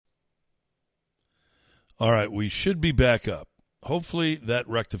All right, we should be back up. Hopefully that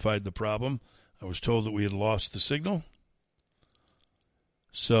rectified the problem. I was told that we had lost the signal.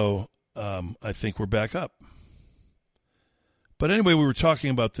 So I think we're back up. But anyway, we were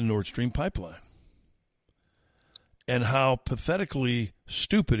talking about the Nord Stream pipeline and how pathetically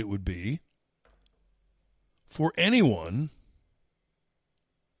stupid it would be for anyone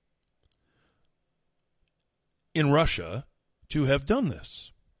in Russia to have done this.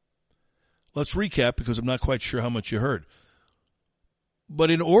 Let's recap because I'm not quite sure how much you heard. But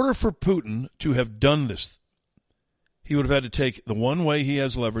in order for Putin to have done this, he would have had to take the one way he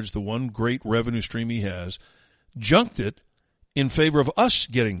has leverage, the one great revenue stream he has, junked it in favor of us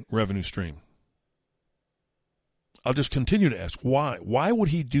getting revenue stream. I'll just continue to ask, why? Why would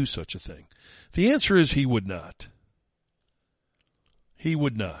he do such a thing? The answer is he would not. He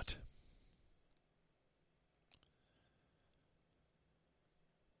would not.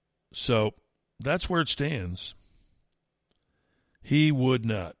 So that's where it stands. He would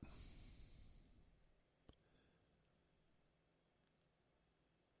not.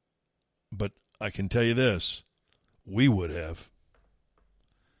 But I can tell you this, we would have.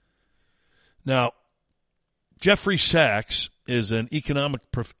 Now, Jeffrey Sachs is an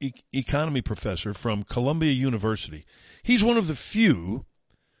economy professor from Columbia University. He's one of the few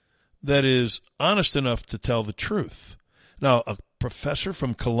that is honest enough to tell the truth. Now, a professor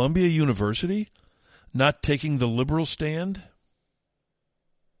from Columbia University not taking the liberal stand?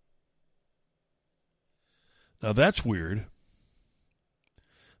 Now, that's weird.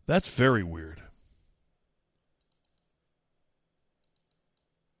 That's very weird.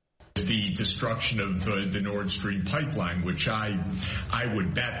 The destruction of the Nord Stream pipeline, which I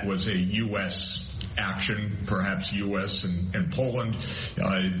would bet was a U.S. action, perhaps U.S. and Poland.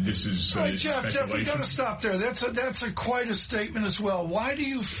 This is Jeff, we got to stop there. That's quite a statement as well. Why do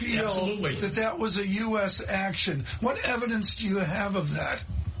you feel that was a U.S. action? What evidence do you have of that?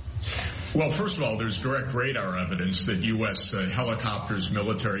 Well, first of all, there's direct radar evidence that U.S. helicopters,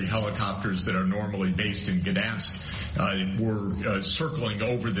 military helicopters that are normally based in Gdansk, were circling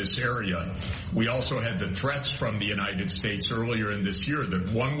over this area. We also had the threats from the United States earlier in this year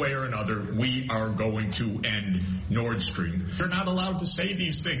that one way or another we are going to end Nord Stream. You're not allowed to say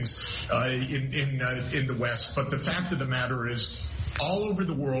these things in the West, but the fact of the matter is, all over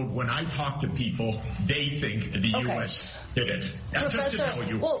the world, when I talk to people, they think the U.S. did it. Just to tell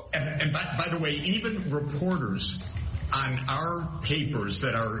you, and by the way, even reporters on our papers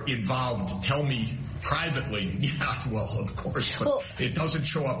that are involved tell me privately, yeah, well, of course, but it doesn't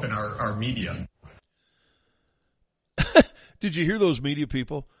show up in our media. Did you hear those media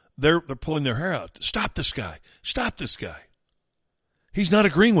people? They're pulling their hair out. Stop this guy. Stop this guy. He's not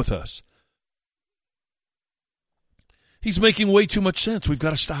agreeing with us. He's making way too much sense. We've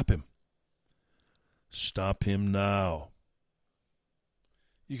got to stop him. Stop him now.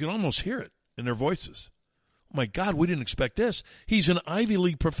 You can almost hear it in their voices. Oh, my God, we didn't expect this. He's an Ivy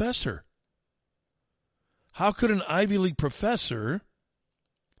League professor. How could an Ivy League professor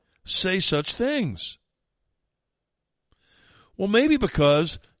say such things? Well, maybe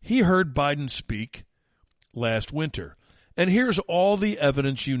because he heard Biden speak last winter. And here's all the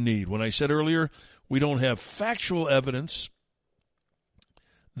evidence you need. When I said earlier, we don't have factual evidence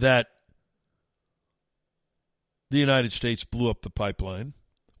that the United States blew up the pipeline.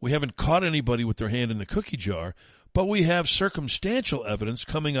 We haven't caught anybody with their hand in the cookie jar, but we have circumstantial evidence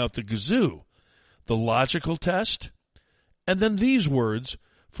coming out the gazoo. The logical test, and then these words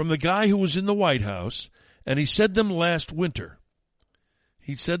from the guy who was in the White House, and he said them last winter.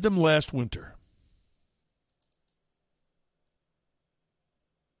 He said them last winter.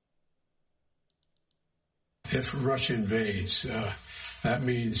 If Russia invades, that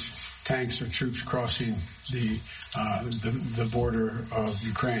means tanks or troops crossing the border of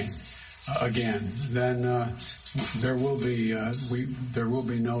Ukraine again. Then there will be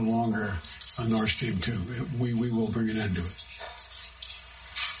no longer a Nord Stream 2. We will bring an end to it.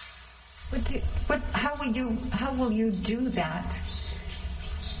 How will you do that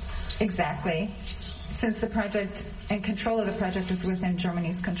exactly? Since the project and control of the project is within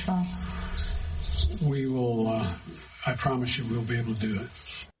Germany's control. We will, I promise you, we'll be able to do it.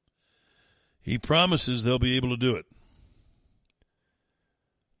 He promises they'll be able to do it.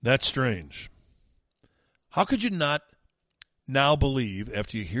 That's strange. How could you not now believe,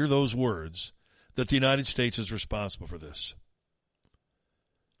 after you hear those words, that the United States is responsible for this?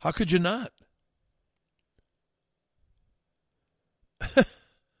 How could you not?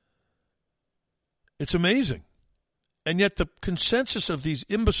 It's amazing. And yet the consensus of these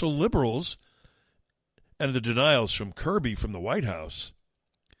imbecile liberals and the denials from Kirby from the White House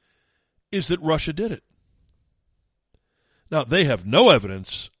is that Russia did it. Now, they have no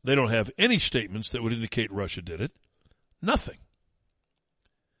evidence. They don't have any statements that would indicate Russia did it. Nothing.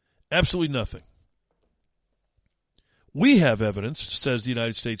 Absolutely nothing. We have evidence that says the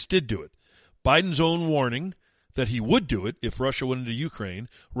United States did do it. Biden's own warning that he would do it if Russia went into Ukraine.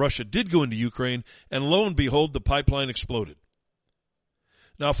 Russia did go into Ukraine, and lo and behold, the pipeline exploded.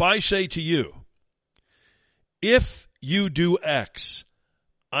 Now, if I say to you, if you do X,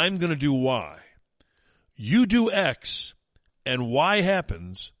 I'm going to do Y. You do X, and Y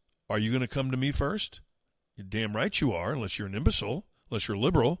happens, are you going to come to me first? You're damn right you are, unless you're an imbecile, unless you're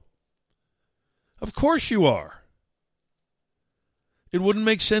liberal. Of course you are. It wouldn't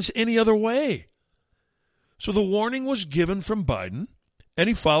make sense any other way. So the warning was given from Biden, and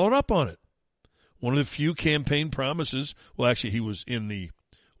he followed up on it. One of the few campaign promises, well, actually, he was in the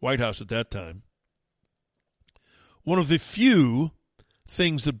White House at that time. One of the few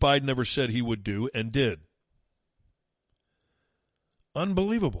things that Biden ever said he would do and did.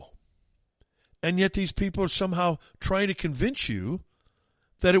 Unbelievable. And yet these people are somehow trying to convince you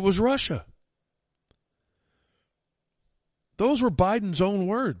that it was Russia. Those were Biden's own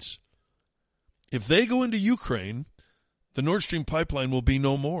words. If they go into Ukraine, the Nord Stream pipeline will be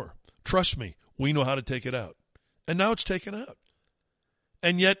no more. Trust me, we know how to take it out. And now it's taken out.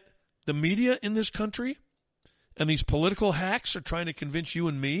 And yet the media in this country and these political hacks are trying to convince you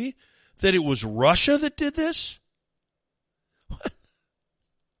and me that it was Russia that did this? What?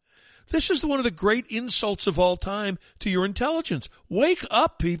 This is one of the great insults of all time to your intelligence. Wake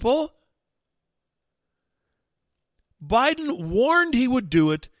up, people. Biden warned he would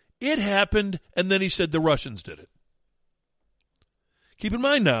do it. It happened, and then he said the Russians did it. Keep in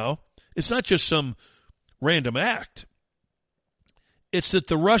mind now, it's not just some random act. It's that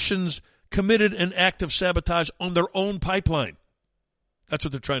the Russians committed an act of sabotage on their own pipeline. That's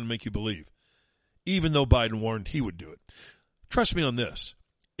what they're trying to make you believe, even though Biden warned he would do it. Trust me on this.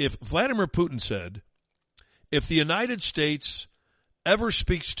 If Vladimir Putin said, if the United States ever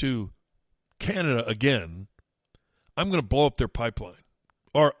speaks to Canada again, I'm going to blow up their pipeline,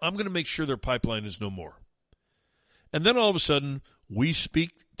 or I'm going to make sure their pipeline is no more. And then all of a sudden, we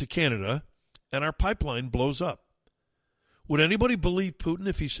speak to Canada, and our pipeline blows up. Would anybody believe Putin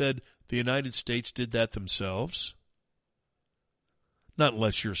if he said the United States did that themselves? Not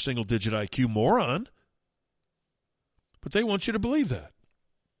unless you're a single-digit IQ moron. But they want you to believe that.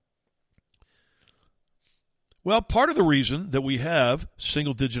 Well, part of the reason that we have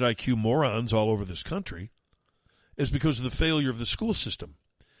single-digit IQ morons all over this country is because of the failure of the school system.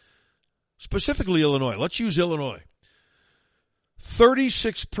 Specifically Illinois. Let's use Illinois.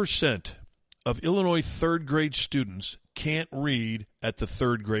 36% of Illinois third grade students can't read at the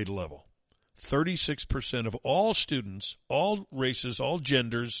third grade level. 36% of all students, all races, all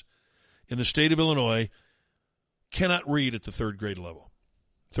genders in the state of Illinois cannot read at the third grade level.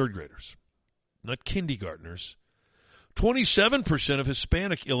 Third graders, not kindergartners. 27% of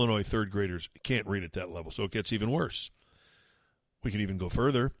Hispanic Illinois third graders can't read at that level, so it gets even worse. We can even go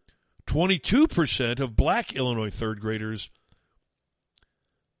further. 22% of black Illinois third graders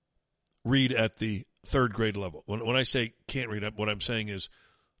read at the third grade level. When I say can't read, what I'm saying is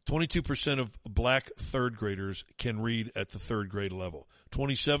 22% of black third graders can read at the third grade level.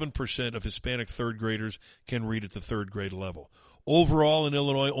 27% of Hispanic third graders can read at the third grade level. Overall in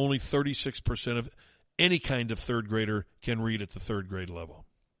Illinois, only 36% of any kind of third grader can read at the third grade level.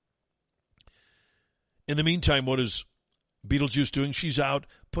 In the meantime, what is Beetlejuice doing? She's out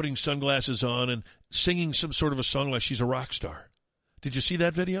putting sunglasses on and singing some sort of a song like she's a rock star. Did you see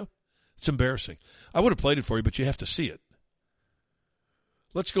that video? It's embarrassing. I would have played it for you, but you have to see it.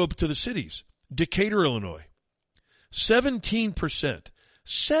 Let's go up to the cities. Decatur, Illinois.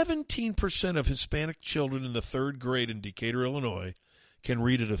 17% of Hispanic children in the third grade in Decatur, Illinois can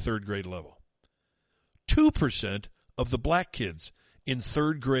read at a third grade level. 2% of the black kids in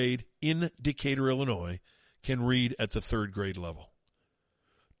third grade in Decatur, Illinois can read at the third grade level.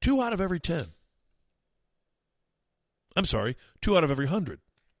 2 out of every 10. I'm sorry, 2 out of every 100.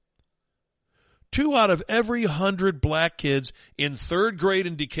 2 out of every 100 black kids in third grade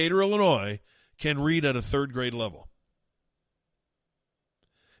in Decatur, Illinois can read at a third grade level.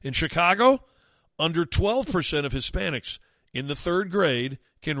 In Chicago, under 12% of Hispanics in the third grade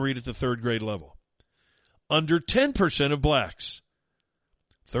can read at the third grade level. Under 10% of blacks,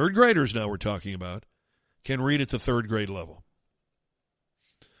 third graders now we're talking about, can read at the third grade level.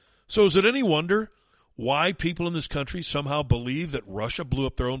 So is it any wonder why people in this country somehow believe that Russia blew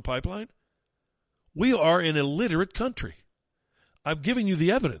up their own pipeline? We are an illiterate country. I'm giving you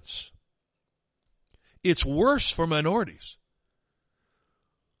the evidence. It's worse for minorities.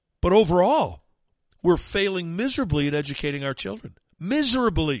 But overall, We're failing miserably at educating our children.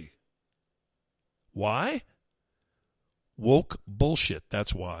 Miserably. Why? Woke bullshit,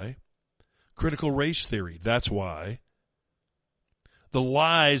 that's why. Critical race theory, that's why. The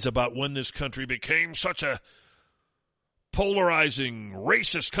lies about when this country became such a polarizing,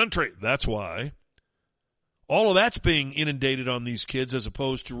 racist country, that's why. All of that's being inundated on these kids as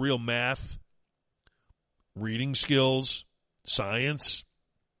opposed to real math, reading skills, science,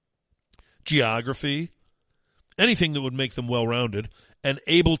 geography, anything that would make them well-rounded and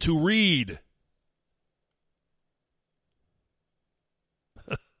able to read.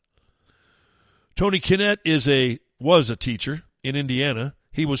 Tony Kinnett was a teacher in Indiana.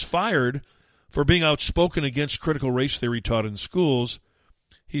 He was fired for being outspoken against critical race theory taught in schools.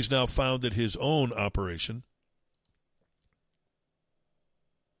 He's now founded his own operation.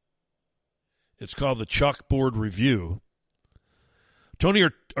 It's called the Chalkboard Review. Tony,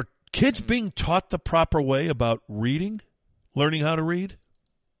 are kids being taught the proper way about reading, learning how to read?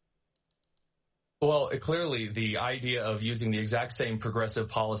 Well, clearly the idea of using the exact same progressive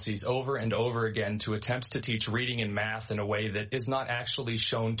policies over and over again to attempt to teach reading and math in a way that is not actually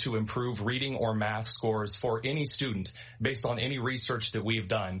shown to improve reading or math scores for any student based on any research that we've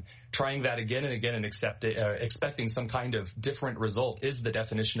done, trying that again and again and expecting some kind of different result is the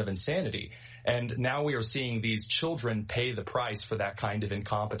definition of insanity. And now we are seeing these children pay the price for that kind of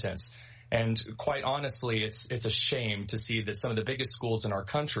incompetence. And quite honestly, it's a shame to see that some of the biggest schools in our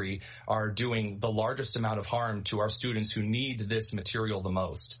country are doing the largest amount of harm to our students who need this material the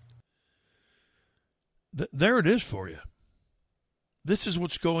most. There it is for you. This is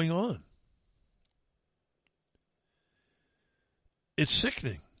what's going on. It's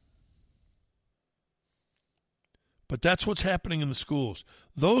sickening. But that's what's happening in the schools.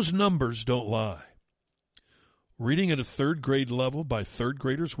 Those numbers don't lie. Reading at a third grade level by third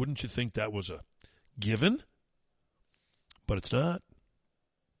graders, wouldn't you think that was a given? But it's not.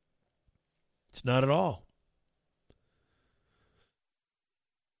 It's not at all.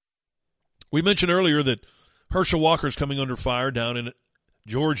 We mentioned earlier that Herschel Walker's coming under fire down in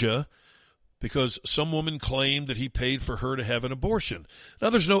Georgia because some woman claimed that he paid for her to have an abortion. Now,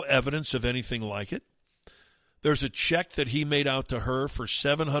 there's no evidence of anything like it. There's a check that he made out to her for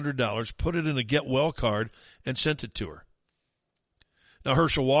 $700, put it in a get well card, and sent it to her. Now,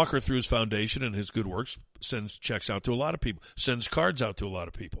 Herschel Walker, through his foundation and his good works, sends checks out to a lot of people, sends cards out to a lot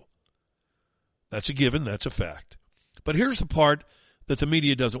of people. That's a given. That's a fact. But here's the part that the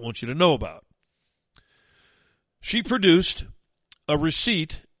media doesn't want you to know about. She produced a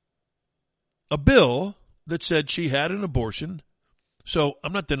receipt, a bill that said she had an abortion. So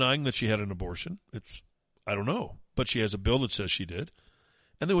I'm not denying that she had an abortion. I don't know, but she has a bill that says she did.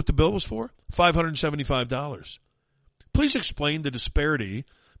 And then what the bill was for? $575. Please explain the disparity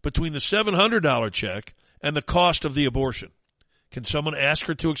between the $700 check and the cost of the abortion. Can someone ask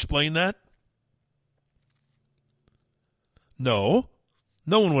her to explain that? No.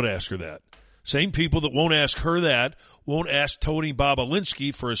 No one would ask her that. Same people that won't ask her that won't ask Tony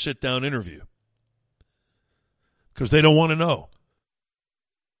Bobolinsky for a sit-down interview. Because they don't want to know.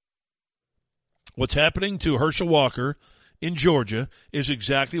 What's happening to Herschel Walker in Georgia is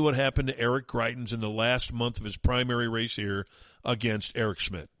exactly what happened to Eric Greitens in the last month of his primary race here against Eric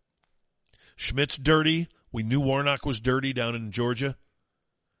Schmidt. Schmidt's dirty. We knew Warnock was dirty down in Georgia.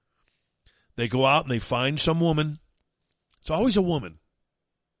 They go out and they find some woman. It's always a woman.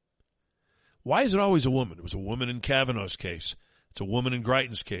 Why is it always a woman? It was a woman in Kavanaugh's case. It's a woman in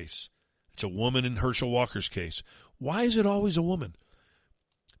Greitens' case. It's a woman in Herschel Walker's case. Why is it always a woman?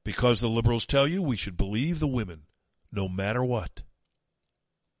 Because the liberals tell you we should believe the women, no matter what.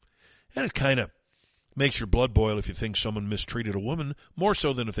 And it kind of makes your blood boil if you think someone mistreated a woman, more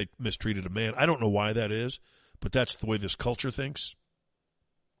so than if they mistreated a man. I don't know why that is, but that's the way this culture thinks.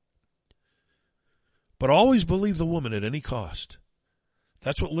 But always believe the woman at any cost.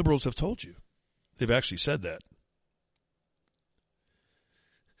 That's what liberals have told you. They've actually said that.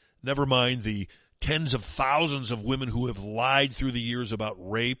 Never mind the tens of thousands of women who have lied through the years about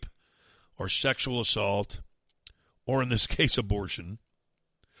rape or sexual assault, or in this case, abortion,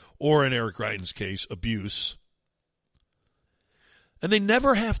 or in Eric Greitens' case, abuse. And they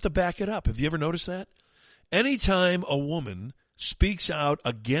never have to back it up. Have you ever noticed that? Anytime a woman speaks out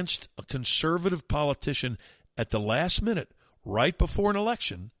against a conservative politician at the last minute, right before an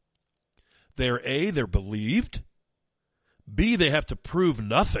election, they're believed. B, they have to prove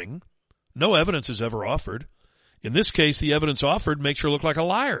nothing. No evidence is ever offered. In this case, the evidence offered makes her look like a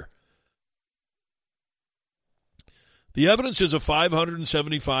liar. The evidence is a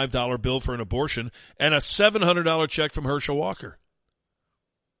 $575 bill for an abortion and a $700 check from Herschel Walker.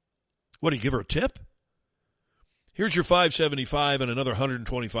 What, do you give her a tip? Here's your $575 and another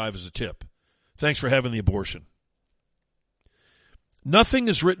 $125 as a tip. Thanks for having the abortion. Nothing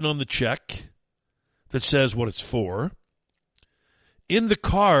is written on the check that says what it's for. In the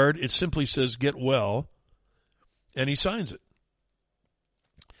card, it simply says, get well, and he signs it.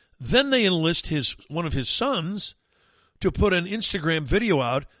 Then they enlist one of his sons to put an Instagram video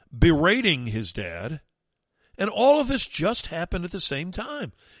out berating his dad, and all of this just happened at the same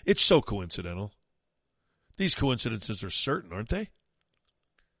time. It's so coincidental. These coincidences are certain, aren't they?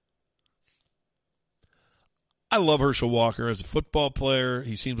 I love Herschel Walker as a football player.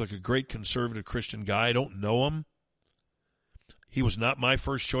 He seems like a great conservative Christian guy. I don't know him. He was not my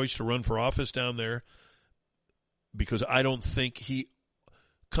first choice to run for office down there because I don't think he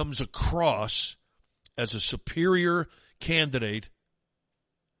comes across as a superior candidate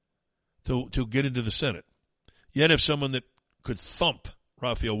to get into the Senate. Yet have someone that could thump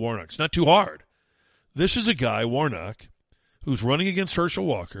Raphael Warnock. It's not too hard. This is a guy, Warnock, who's running against Herschel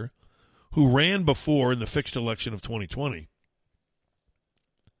Walker, who ran before in the fixed election of 2020.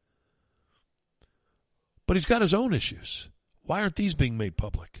 But he's got his own issues. Why aren't these being made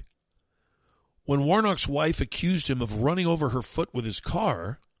public? When Warnock's wife accused him of running over her foot with his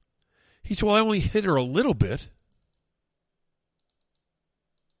car, he said, well, I only hit her a little bit.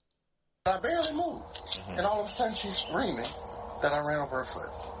 I barely moved. And all of a sudden she's screaming that I ran over her foot.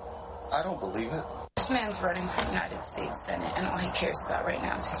 I don't believe it. This man's running for United States Senate, and all he cares about right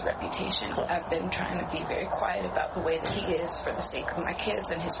now is his reputation. I've been trying to be very quiet about the way that he is for the sake of my kids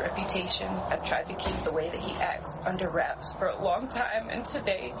and his reputation. I've tried to keep the way that he acts under wraps for a long time, and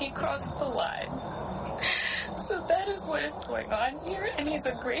today he crossed the line. So that is what is going on here, and he's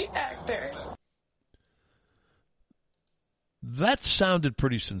a great actor. That sounded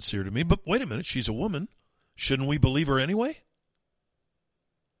pretty sincere to me, but wait a minute, she's a woman. Shouldn't we believe her anyway?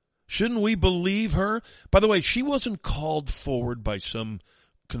 Shouldn't we believe her? By the way, she wasn't called forward by some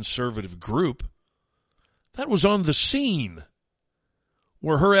conservative group. That was on the scene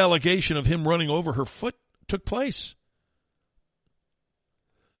where her allegation of him running over her foot took place.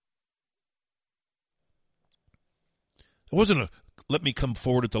 It wasn't a let me come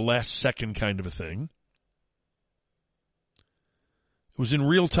forward at the last second kind of a thing. It was in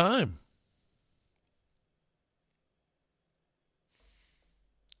real time.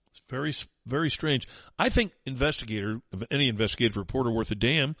 It's very, very strange. I think any investigative reporter worth a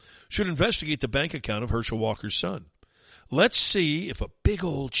damn should investigate the bank account of Herschel Walker's son. Let's see if a big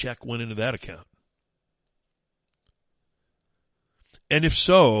old check went into that account. And if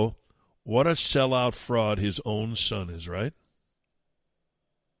so, what a sellout fraud his own son is, right?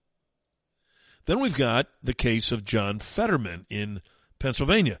 Then we've got the case of John Fetterman in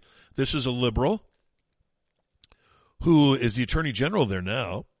Pennsylvania. This is a liberal who is the attorney general there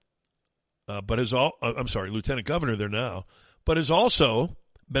now, lieutenant governor there now, but has also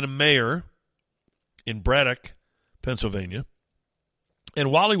been a mayor in Braddock, Pennsylvania.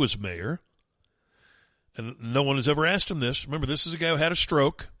 And while he was mayor, and no one has ever asked him this, remember, this is a guy who had a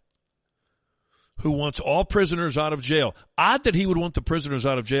stroke, who wants all prisoners out of jail. Odd that he would want the prisoners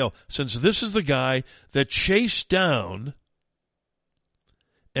out of jail, since this is the guy that chased down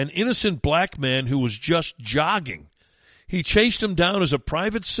an innocent black man who was just jogging. He chased him down as a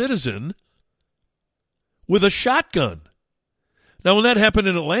private citizen with a shotgun. Now, when that happened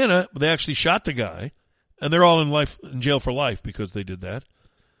in Atlanta, they actually shot the guy, and they're all in jail for life because they did that.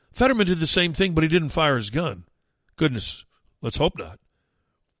 Fetterman did the same thing, but he didn't fire his gun. Goodness, let's hope not.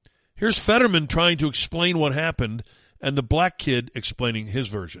 Here's Fetterman trying to explain what happened, and the black kid explaining his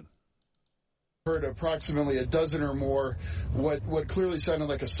version. Heard approximately a dozen or more what clearly sounded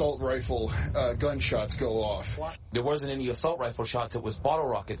like assault rifle gunshots go off. There wasn't any assault rifle shots. It was bottle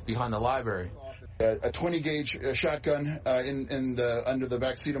rockets behind the library. A 20 gauge shotgun under the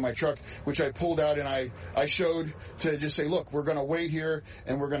back seat of my truck, which I pulled out and I showed to just say, look, we're going to wait here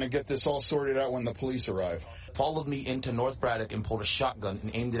and we're going to get this all sorted out when the police arrive. Followed me into North Braddock and pulled a shotgun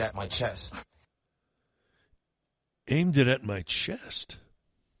and aimed it at my chest. Aimed it at my chest?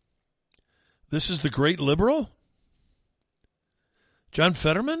 This is the great liberal? John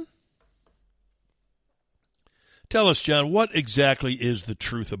Fetterman? Tell us, John, what exactly is the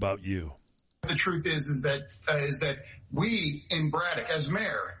truth about you? The truth is that we in Braddock, as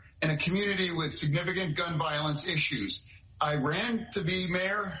mayor, in a community with significant gun violence issues, I ran to be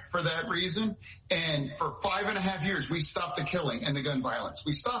mayor for that reason, and for 5.5 years, we stopped the killing and the gun violence.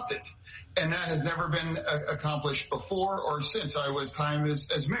 We stopped it, and that has never been accomplished before or since I was time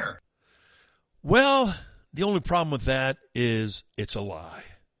as mayor. Well, the only problem with that is it's a lie,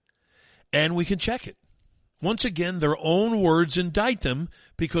 and we can check it. Once again, their own words indict them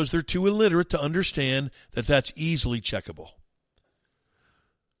because they're too illiterate to understand that that's easily checkable.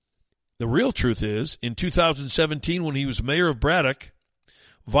 The real truth is, in 2017, when he was mayor of Braddock,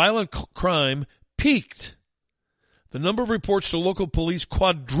 violent crime peaked. The number of reports to local police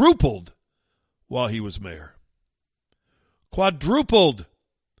quadrupled while he was mayor. Quadrupled.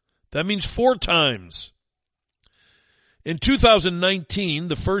 That means 4 times. In 2019,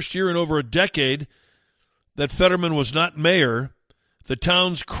 the first year in over a decade that Fetterman was not mayor, the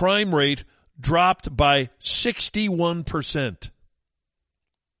town's crime rate dropped by 61%.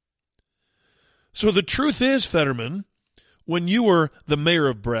 So the truth is, Fetterman, when you were the mayor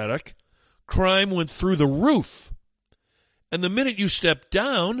of Braddock, crime went through the roof. And the minute you stepped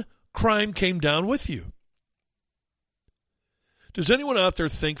down, crime came down with you. Does anyone out there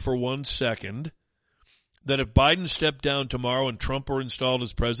think for 1 second that if Biden stepped down tomorrow and Trump were installed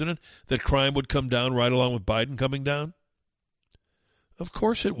as president, that crime would come down right along with Biden coming down? Of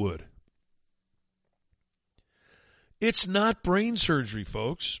course it would. It's not brain surgery,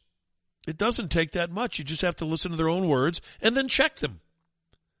 folks. It doesn't take that much. You just have to listen to their own words and then check them.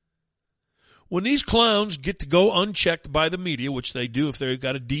 When these clowns get to go unchecked by the media, which they do if they've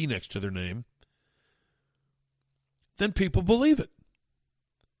got a D next to their name, then people believe it.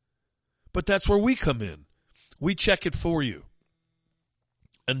 But that's where we come in. We check it for you.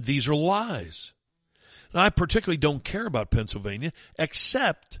 And these are lies. Now, I particularly don't care about Pennsylvania,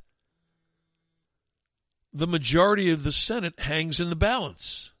 except the majority of the Senate hangs in the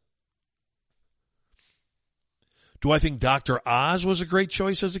balance. Do I think Dr. Oz was a great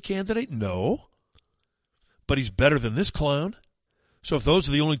choice as a candidate? No. But he's better than this clown. So if those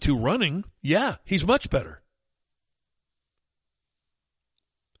are the only 2 running, yeah, he's much better.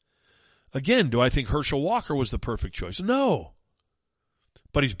 Again, do I think Herschel Walker was the perfect choice? No.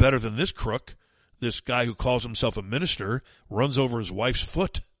 But he's better than this crook, this guy who calls himself a minister, runs over his wife's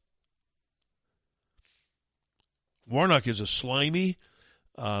foot. Warnock is a slimy,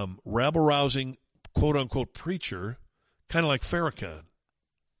 rabble-rousing, quote-unquote preacher, kind of like Farrakhan.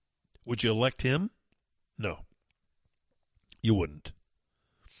 Would you elect him? No. You wouldn't.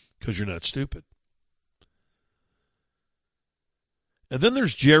 Because you're not stupid. And then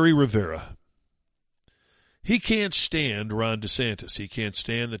there's Jerry Rivera. He can't stand Ron DeSantis. He can't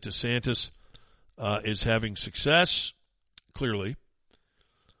stand that DeSantis is having success, clearly.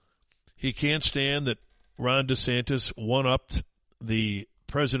 He can't stand that Ron DeSantis one-upped the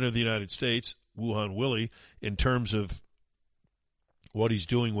President of the United States, Wuhan Willie, in terms of what he's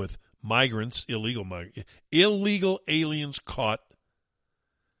doing with migrants, illegal aliens caught.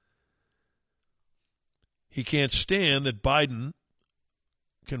 He can't stand that Biden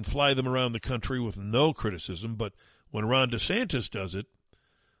can fly them around the country with no criticism, but when Ron DeSantis does it,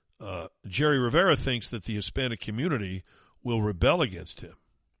 Jerry Rivera thinks that the Hispanic community will rebel against him.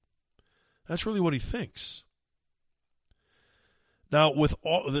 That's really what he thinks. Now, with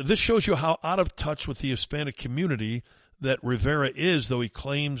this shows you how out of touch with the Hispanic community that Rivera is, though he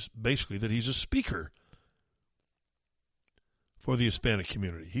claims basically that he's a speaker for the Hispanic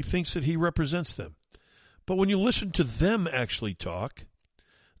community. He thinks that he represents them. But when you listen to them actually talk,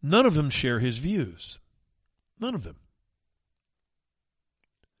 none of them share his views. None of them.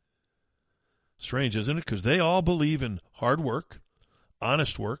 Strange, isn't it? Because they all believe in hard work,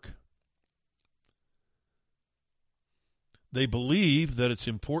 honest work. They believe that it's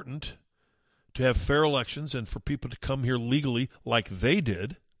important to have fair elections and for people to come here legally like they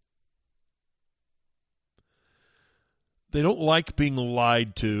did. They don't like being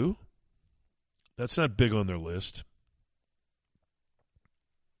lied to. That's not big on their list.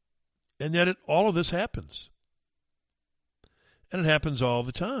 And yet all of this happens. And it happens all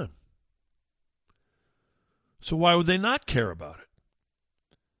the time. So why would they not care about it?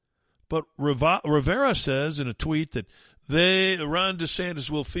 But Rivera says in a tweet that Ron DeSantis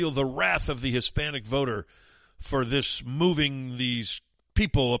will feel the wrath of the Hispanic voter for this moving these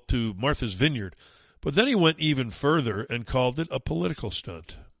people up to Martha's Vineyard. But then he went even further and called it a political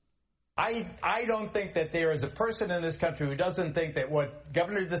stunt. I don't think that there is a person in this country who doesn't think that what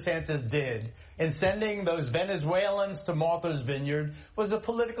Governor DeSantis did in sending those Venezuelans to Martha's Vineyard was a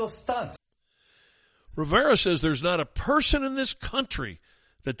political stunt. Rivera says there's not a person in this country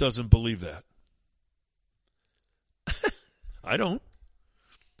that doesn't believe that. I don't.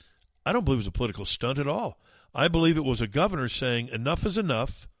 I don't believe it was a political stunt at all. I believe it was a governor saying, enough is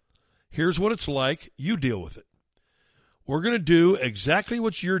enough. Here's what it's like. You deal with it. We're going to do exactly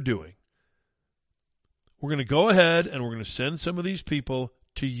what you're doing. We're going to go ahead and we're going to send some of these people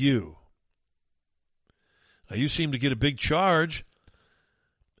to you. Now, you seem to get a big charge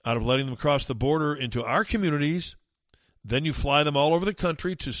out of letting them cross the border into our communities. Then you fly them all over the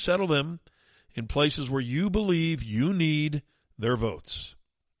country to settle them in places where you believe you need their votes.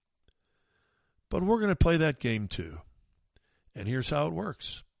 But we're going to play that game too. And here's how it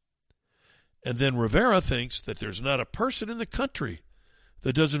works. And then Rivera thinks that there's not a person in the country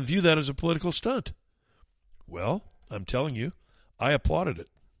that doesn't view that as a political stunt. Well, I'm telling you, I applauded it.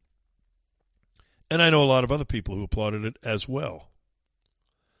 And I know a lot of other people who applauded it as well.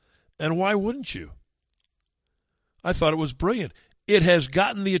 And why wouldn't you? I thought it was brilliant. It has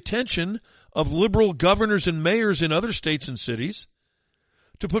gotten the attention of liberal governors and mayors in other states and cities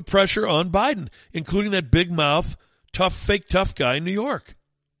to put pressure on Biden, including that big mouth, fake tough guy in New York.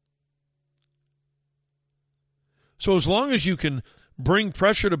 So as long as you can bring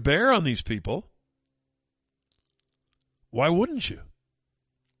pressure to bear on these people, why wouldn't you?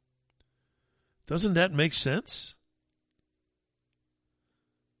 Doesn't that make sense?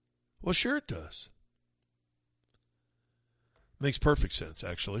 Well, sure it does. Makes perfect sense,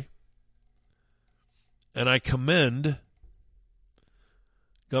 actually. And I commend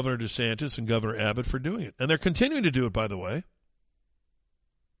Governor DeSantis and Governor Abbott for doing it. And they're continuing to do it, by the way,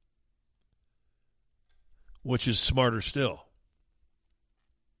 which is smarter still.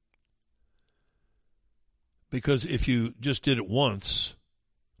 Because if you just did it once,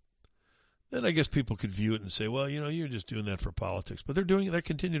 then I guess people could view it and say, well, you're just doing that for politics. But they're doing it. They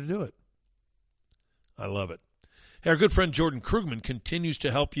continue to do it. I love it. Hey, our good friend Jordan Krugman continues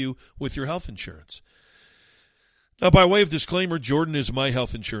to help you with your health insurance. Now, by way of disclaimer, Jordan is my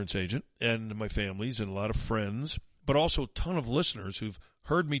health insurance agent and my family's and a lot of friends, but also a ton of listeners who've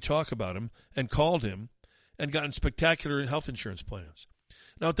heard me talk about him and called him and gotten spectacular health insurance plans.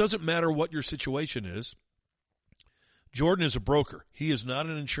 Now, it doesn't matter what your situation is. Jordan is a broker. He is not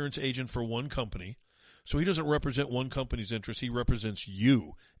an insurance agent for one company, so he doesn't represent one company's interest. He represents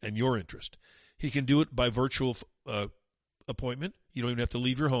you and your interest. He can do it by virtual appointment. You don't even have to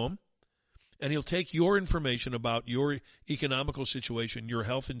leave your home. And he'll take your information about your economical situation, your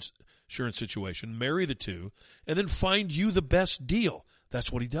health insurance situation, marry the two, and then find you the best deal.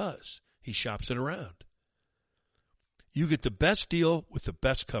 That's what he does. He shops it around. You get the best deal with the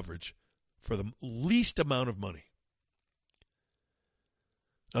best coverage for the least amount of money.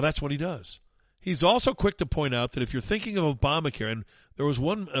 Now, that's what he does. He's also quick to point out that if you're thinking of Obamacare, and there was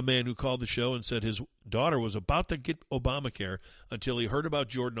a man who called the show and said his daughter was about to get Obamacare until he heard about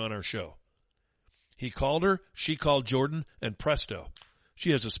Jordan on our show. He called her, she called Jordan, and presto,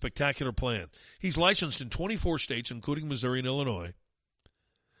 she has a spectacular plan. He's licensed in 24 states, including Missouri and Illinois.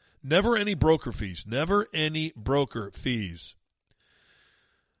 Never any broker fees. Never any broker fees.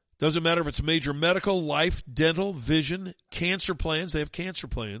 Doesn't matter if it's major medical, life, dental, vision, cancer plans. They have cancer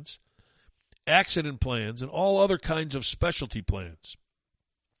plans, accident plans, and all other kinds of specialty plans.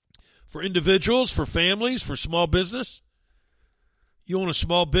 For individuals, for families, for small business. You own a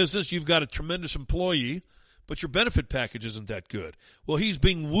small business, you've got a tremendous employee, but your benefit package isn't that good. Well, he's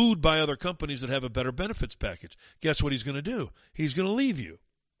being wooed by other companies that have a better benefits package. Guess what he's going to do? He's going to leave you.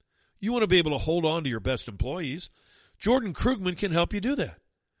 You want to be able to hold on to your best employees. Jordan Krugman can help you do that.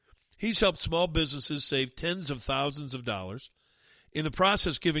 He's helped small businesses save tens of thousands of dollars, in the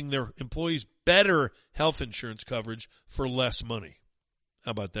process giving their employees better health insurance coverage for less money.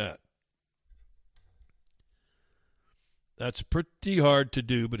 How about that? That's pretty hard to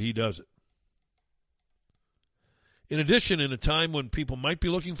do, but he does it. In addition, in a time when people might be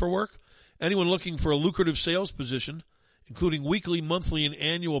looking for work, anyone looking for a lucrative sales position, including weekly, monthly, and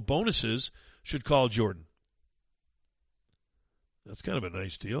annual bonuses, should call Jordan. That's kind of a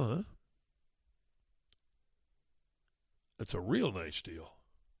nice deal, huh? That's a real nice deal.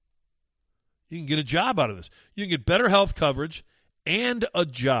 You can get a job out of this. You can get better health coverage and a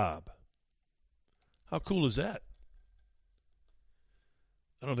job. How cool is that?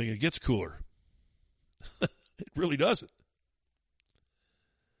 I don't think it gets cooler. It really doesn't.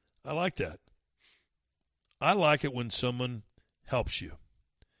 I like that. I like it when someone helps you.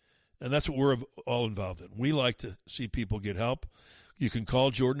 And that's what we're all involved in. We like to see people get help. You can call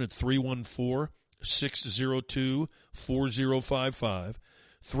Jordan at 314-602-4055.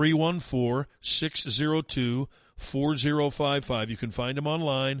 314-602-4055. You can find him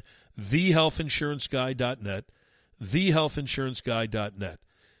online, thehealthinsuranceguy.net, thehealthinsuranceguy.net.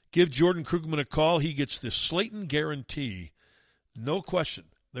 Give Jordan Krugman a call. He gets the Slaten guarantee. No question.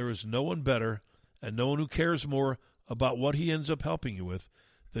 There is no one better and no one who cares more about what he ends up helping you with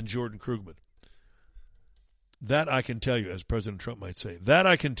than Jordan Krugman. That I can tell you, as President Trump might say. That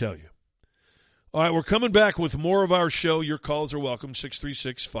I can tell you. All right, we're coming back with more of our show. Your calls are welcome,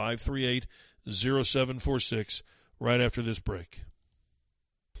 636-538-0746, right after this break.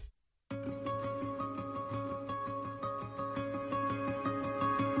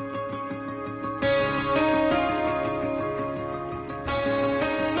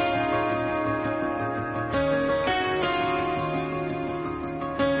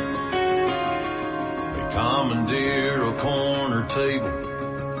 Commandeer a corner table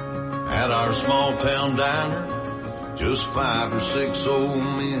at our small town diner. Just 5 or 6 old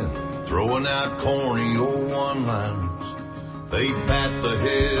men throwing out corny old one-liners. They pat the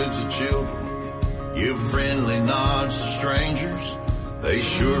heads of children, give friendly nods to strangers. They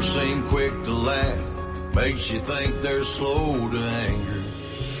sure seem quick to laugh, makes you think they're slow to anger.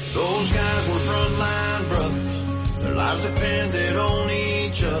 Those guys were frontline brothers, their lives depended on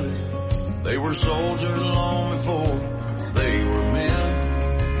each other. They were soldiers long before they were men.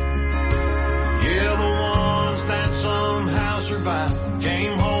 Yeah, the ones that somehow survived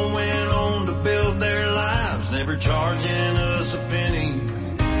came home, went on to build their lives, never charging us a penny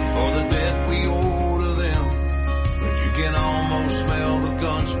for the debt we owe to them. But you can almost smell the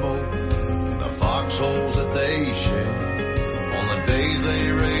gun smoke in the foxholes that they share on the days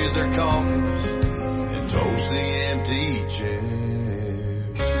they raise their coffins and toast the empty chair.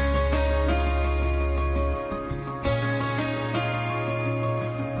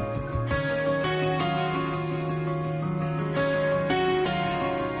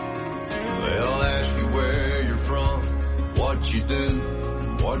 What you do,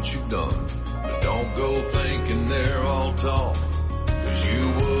 what you've done, but don't go thinking they're all talk, 'cause you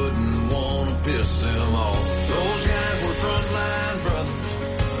wouldn't want to piss them off. Those guys were frontline brothers,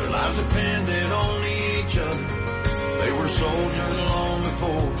 their lives depended on each other. They were soldiers long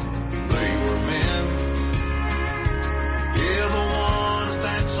before they were men. Yeah, the ones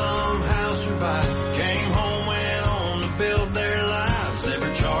that somehow survived came home, went on to build their lives,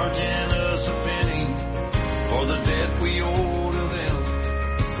 never charging us a penny for the debt we owe.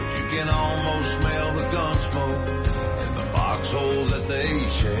 Can almost smell the gun smoke in the foxholes that they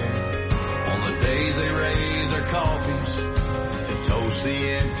share on the days they raise their coffees and toast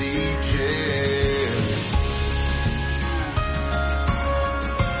the empty chairs.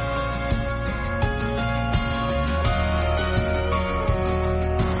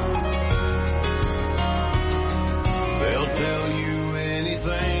 They'll tell you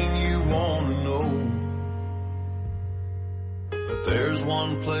anything you want to know. There's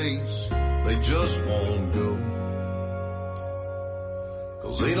one place they just won't go,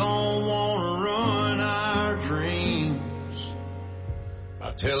 'cause they don't want to ruin our dreams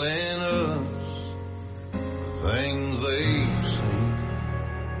by telling us the things they've seen.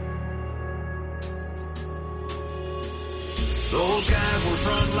 Those guys were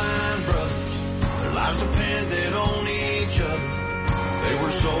frontline brothers, their lives depended on each other. They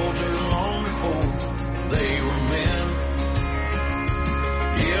were soldiers long before they were men.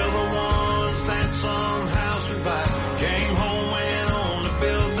 Yeah, the ones that somehow survived came home, went on to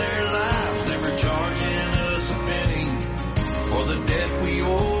build their lives, never charging us a penny for the debt we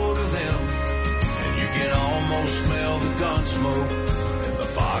owe to them. And you can almost smell the gun smoke in the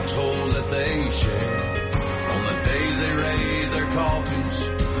foxholes that they share on the days they raise their coffins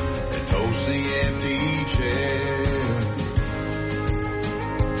and toast the empty chair.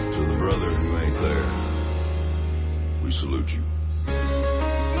 To the brother who ain't there, we salute you.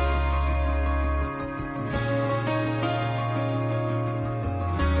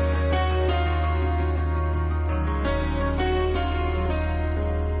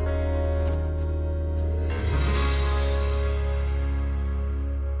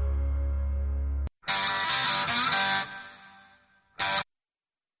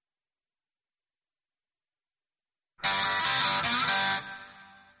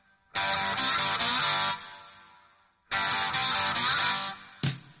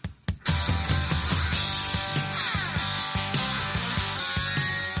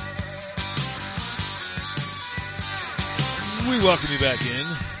 We welcome you back in.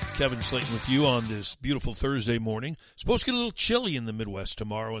 Kevin Slaten with you on this beautiful Thursday morning. Supposed to get a little chilly in the Midwest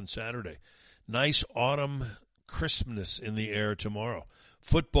tomorrow and Saturday. Nice autumn crispness in the air tomorrow.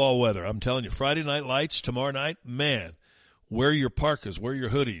 Football weather. I'm telling you, Friday night lights, tomorrow night, man, wear your parkas, wear your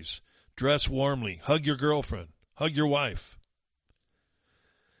hoodies, dress warmly, hug your girlfriend, hug your wife.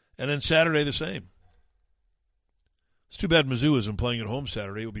 And then Saturday the same. It's too bad Mizzou isn't playing at home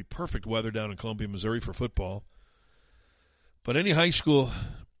Saturday. It would be perfect weather down in Columbia, Missouri for football. But any high school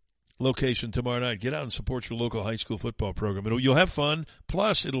location tomorrow night, get out and support your local high school football program. You'll have fun.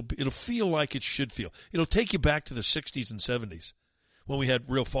 Plus, it'll feel like it should feel. It'll take you back to the 60s and 70s when we had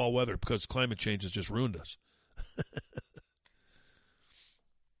real fall weather because climate change has just ruined us.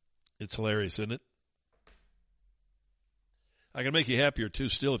 It's hilarious, isn't it? I can make you happier, too,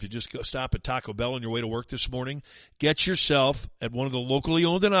 still, if you just go stop at Taco Bell on your way to work this morning. Get yourself, at one of the locally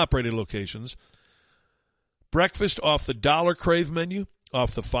owned and operated locations, breakfast off the $1 Crave menu,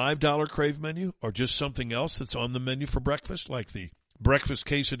 off the $5 Crave menu, or just something else that's on the menu for breakfast, like the breakfast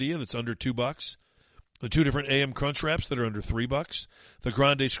quesadilla that's under $2, the 2 different AM Crunch Wraps that are under $3, the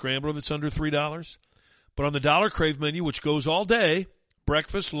Grande Scrambler that's under $3. But on the $1 Crave menu, which goes all day,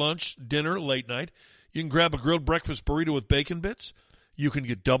 breakfast, lunch, dinner, late night, you can grab a grilled breakfast burrito with bacon bits. You can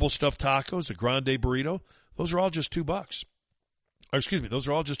get double stuffed tacos, a grande burrito. Those are all just $2. Or excuse me, those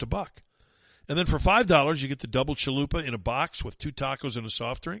are all just $1. And then for $5, you get the double chalupa in a box with 2 tacos and a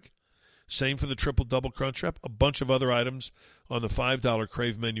soft drink. Same for the triple double crunch wrap. A bunch of other items on the $5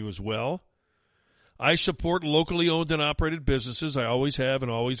 Crave menu as well. I support locally owned and operated businesses. I always have and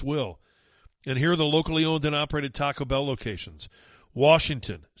always will. And here are the locally owned and operated Taco Bell locations.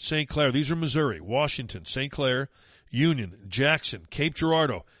 Washington, St. Clair, these are Missouri, Washington, St. Clair, Union, Jackson, Cape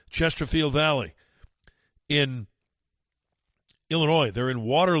Girardeau, Chesterfield Valley. In Illinois, they're in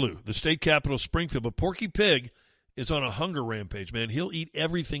Waterloo, the state capital, Springfield. But Porky Pig is on a hunger rampage, man. He'll eat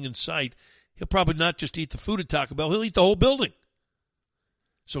everything in sight. He'll probably not just eat the food at Taco Bell, he'll eat the whole building.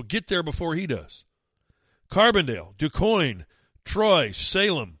 So get there before he does. Carbondale, DuQuoin, Troy,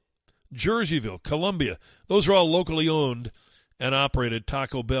 Salem, Jerseyville, Columbia, those are all locally owned and operated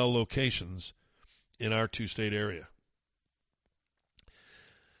Taco Bell locations in our 2-state area.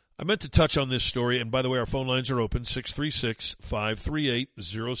 I meant to touch on this story, and by the way, our phone lines are open,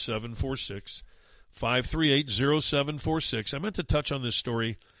 636-538-0746, 538-0746. I meant to touch on this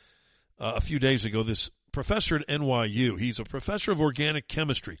story a few days ago. This professor at NYU, he's a professor of organic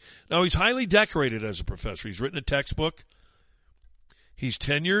chemistry. Now, he's highly decorated as a professor. He's written a textbook. He's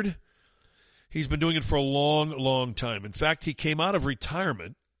tenured. He's been doing it for a long, long time. In fact, he came out of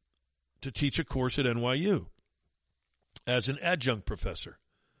retirement to teach a course at NYU as an adjunct professor.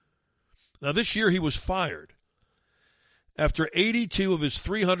 Now, this year he was fired after 82 of his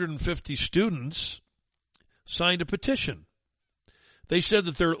 350 students signed a petition. They said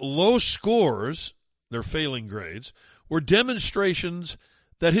that their low scores, their failing grades, were demonstrations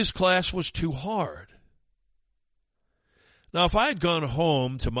that his class was too hard. Now, if I had gone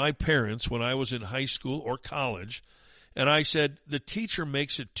home to my parents when I was in high school or college and I said, the teacher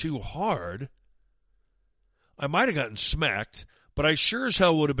makes it too hard, I might have gotten smacked, but I sure as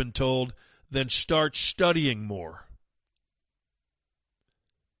hell would have been told, then start studying more.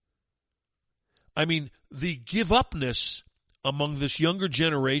 I mean, the give-upness among this younger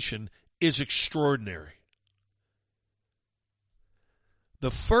generation is extraordinary.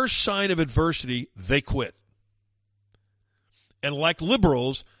 The first sign of adversity, they quit. And like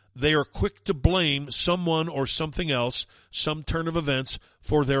liberals, they are quick to blame someone or something else, some turn of events,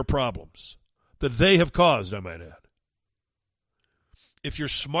 for their problems that they have caused, I might add. If you're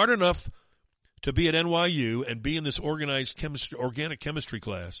smart enough to be at NYU and be in this organized organic chemistry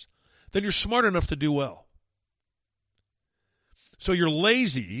class, then you're smart enough to do well. So you're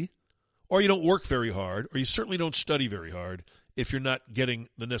lazy, or you don't work very hard, or you certainly don't study very hard if you're not getting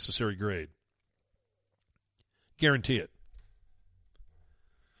the necessary grade. Guarantee it.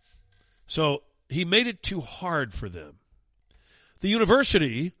 So he made it too hard for them. The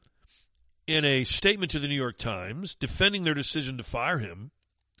university, in a statement to the New York Times, defending their decision to fire him,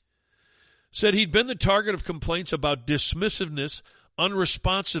 said he'd been the target of complaints about dismissiveness,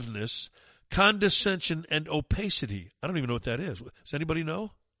 unresponsiveness, condescension, and opacity. I don't even know what that is. Does anybody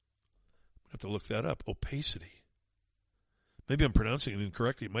know? I have to look that up. Opacity. Maybe I'm pronouncing it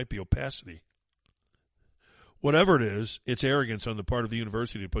incorrectly. It might be opacity. Whatever it is, it's arrogance on the part of the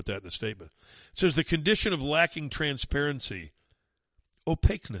university to put that in a statement. It says the condition of lacking transparency,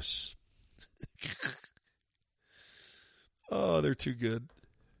 opaqueness. Oh, they're too good.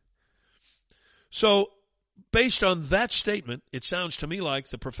 So, based on that statement, it sounds to me like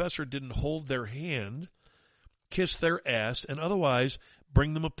the professor didn't hold their hand, kiss their ass, and otherwise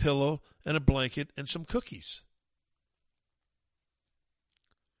bring them a pillow and a blanket and some cookies.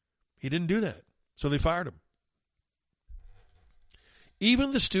 He didn't do that, so they fired him.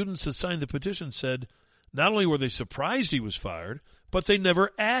 Even the students that signed the petition said not only were they surprised he was fired, but they never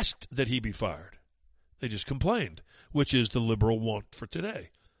asked that he be fired. They just complained, which is the liberal want for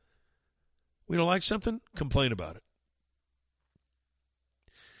today. We don't like something? Complain about it.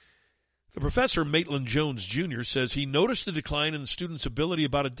 The professor, Maitland Jones Jr., says he noticed the decline in the students' ability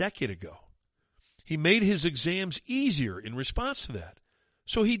about a decade ago. He made his exams easier in response to that.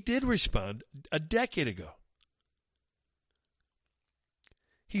 So he did respond a decade ago.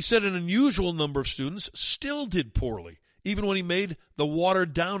 He said an unusual number of students still did poorly, even when he made the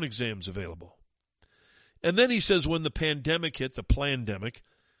watered-down exams available. And then he says when the pandemic hit, the plandemic,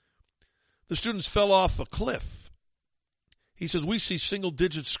 the students fell off a cliff. He says we see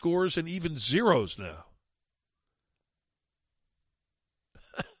single-digit scores and even zeros now.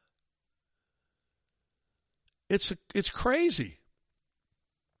 It's crazy.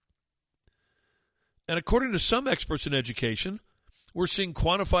 And according to some experts in education, we're seeing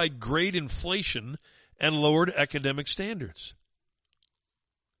quantified grade inflation and lowered academic standards.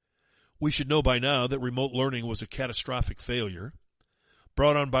 We should know by now that remote learning was a catastrophic failure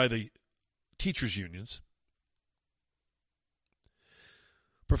brought on by the teachers' unions.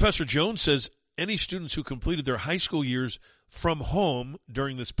 Professor Jones says any students who completed their high school years from home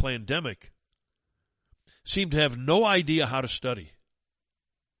during this pandemic seem to have no idea how to study.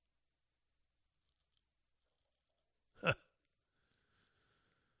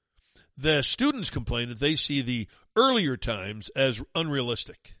 The students complain that they see the earlier times as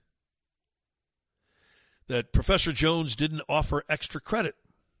unrealistic. That Professor Jones didn't offer extra credit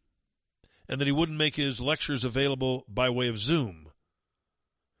and that he wouldn't make his lectures available by way of Zoom.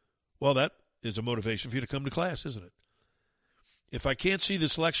 Well, that is a motivation for you to come to class, isn't it? If I can't see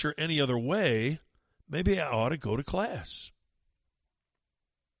this lecture any other way, maybe I ought to go to class.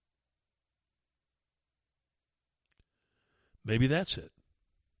 Maybe that's it.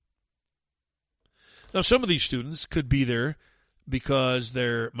 Now, some of these students could be there because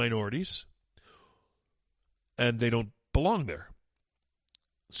they're minorities and they don't belong there.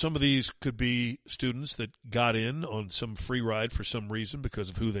 Some of these could be students that got in on some free ride for some reason because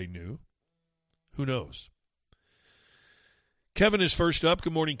of who they knew. Who knows? Kevin is first up.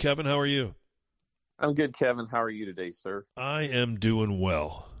 Good morning, Kevin. How are you? I'm good, Kevin. How are you today, sir? I am doing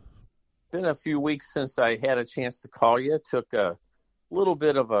well. Been a few weeks since I had a chance to call you. Took a little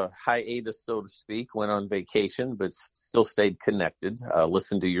bit of a hiatus, so to speak. Went on vacation, but still stayed connected.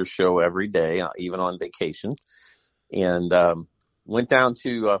 Listened to your show every day, even on vacation. And went down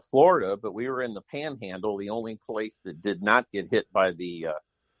to Florida, but we were in the Panhandle, the only place that did not get hit by the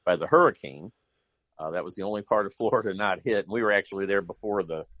hurricane. That was the only part of Florida not hit. And we were actually there before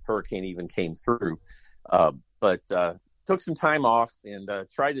the hurricane even came through. But took some time off and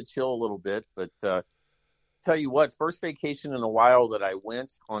tried to chill a little bit. But tell you what, first vacation in a while that I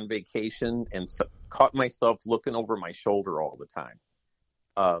went on vacation and caught myself looking over my shoulder all the time.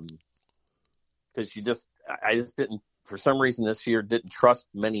 Because I just didn't, for some reason this year, didn't trust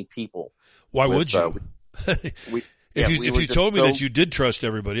many people. Why would you? If you told me that you did trust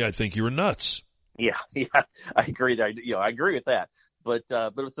everybody, I'd think you were nuts. Yeah, I agree. I agree with that. But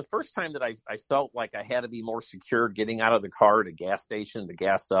it was the first time that I felt like I had to be more secure getting out of the car at a gas station to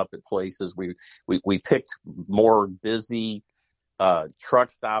gas up at places. We picked more busy truck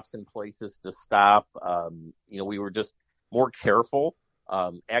stops and places to stop. We were just more careful.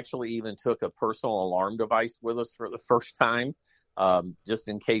 Actually even took a personal alarm device with us for the first time. Just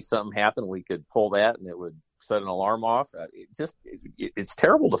in case something happened, we could pull that and it would set an alarm off. It's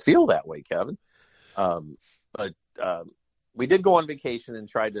terrible to feel that way, Kevin. But we did go on vacation and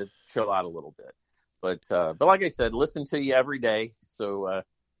tried to chill out a little bit. But like I said, listen to you every day. So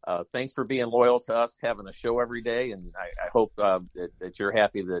thanks for being loyal to us, having a show every day. And I hope that you're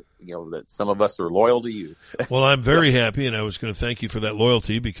happy that, that some of us are loyal to you. Well, I'm very happy, and I was going to thank you for that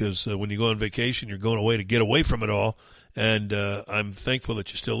loyalty because when you go on vacation, you're going away to get away from it all. And I'm thankful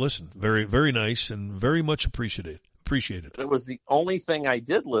that you still listen. Very, very nice and very much appreciated. It was the only thing I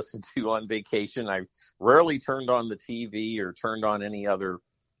did listen to on vacation. I rarely turned on the TV or turned on any other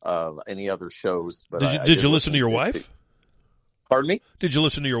shows. But did you listen to your wife? Pardon me? Did you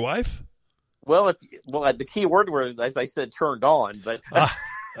listen to your wife? Well, the key word was, as I said, turned on. But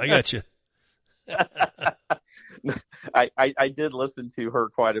I got you. I did listen to her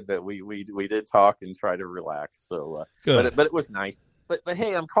quite a bit. We did talk and try to relax. So, good. But it was nice. But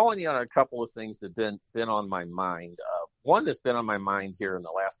hey, I'm calling you on a couple of things that have been on my mind. One that's been on my mind here in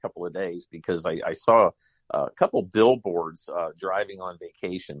the last couple of days because I saw a couple billboards driving on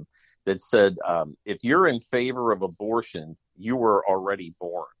vacation that said, if you're in favor of abortion, you were already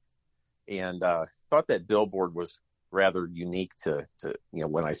born. And thought that billboard was rather unique to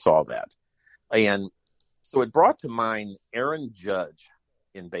when I saw that. And so it brought to mind Aaron Judge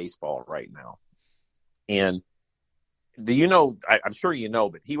in baseball right now. And do you know, I'm sure you know,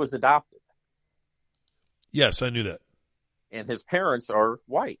 but he was adopted. Yes, I knew that. And his parents are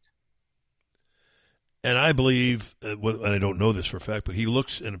white. And I believe, and I don't know this for a fact, but he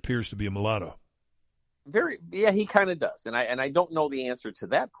looks and appears to be a mulatto. He kind of does. And I don't know the answer to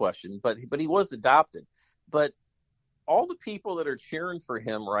that question, but he was adopted. But all the people that are cheering for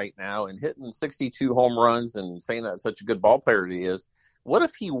him right now and hitting 62 home runs and saying that such a good ball player he is, what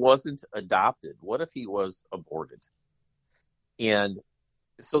if he wasn't adopted? What if he was aborted? And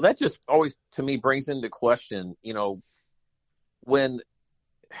so that just always, to me, brings into question, when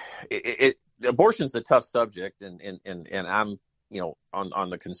abortion's a tough subject, and I'm, on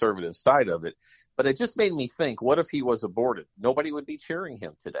the conservative side of it, but it just made me think, what if he was aborted? Nobody would be cheering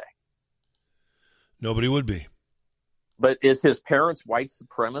him today. Nobody would be. But is his parents white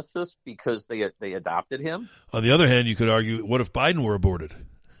supremacists because they adopted him? On the other hand, you could argue, what if Biden were aborted?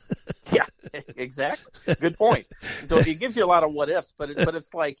 Yeah, exactly. Good point. So it gives you a lot of what ifs, but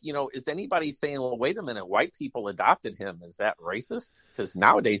it's like, is anybody saying, well, wait a minute, white people adopted him? Is that racist? Because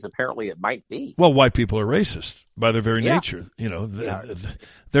nowadays, apparently it might be. Well, white people are racist by their very nature.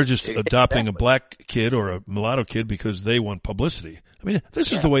 They're just adopting a black kid or a mulatto kid because they want publicity. I mean,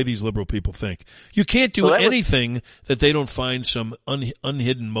 this is the way these liberal people think. You can't do anything that they don't find some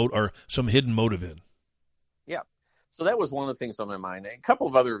hidden motive in. Yeah. So that was one of the things on my mind. A couple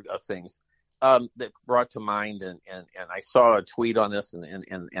of other things that brought to mind, and I saw a tweet on this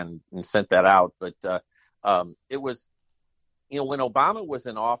and sent that out. But it was, when Obama was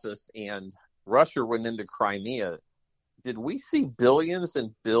in office and Russia went into Crimea, did we see billions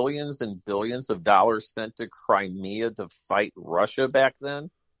and billions and billions of dollars sent to Crimea to fight Russia back then?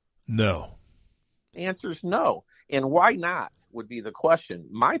 No. The answer is no. And why not would be the question.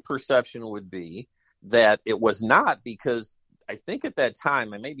 My perception would be that it was not, because I think at that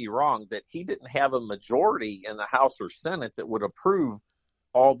time, I may be wrong, that he didn't have a majority in the House or Senate that would approve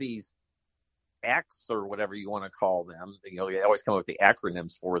all these acts, or whatever you want to call them. They always come up with the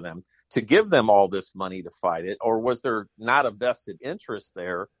acronyms for them, to give them all this money to fight it. Or was there not a vested interest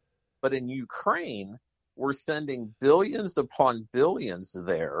there? But in Ukraine, we're sending billions upon billions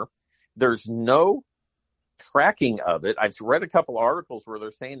there. There's no tracking of it. I've read a couple articles where they're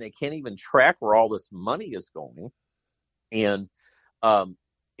saying they can't even track where all this money is going. And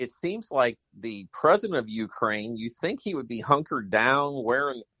it seems like the president of Ukraine, you think he would be hunkered down,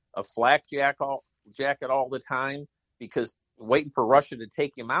 wearing a flak jacket all the time, because waiting for Russia to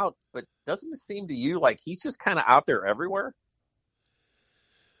take him out. But doesn't it seem to you like he's just kind of out there everywhere?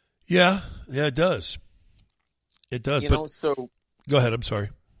 Yeah, it does. It does. So go ahead. I'm sorry.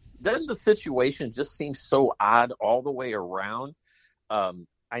 Doesn't the situation just seem so odd all the way around?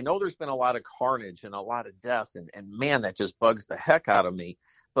 I know there's been a lot of carnage and a lot of death, and man, that just bugs the heck out of me.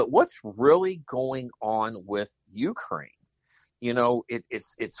 But what's really going on with Ukraine?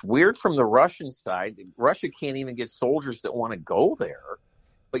 It's weird from the Russian side. Russia can't even get soldiers that want to go there,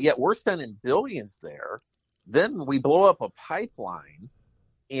 but yet we're sending billions there. Then we blow up a pipeline,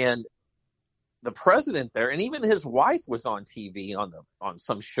 and the president there, and even his wife was on TV on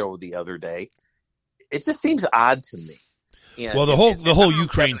some show the other day. It just seems odd to me. Well, the whole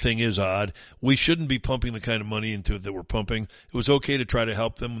Ukraine thing is odd. We shouldn't be pumping the kind of money into it that we're pumping. It was okay to try to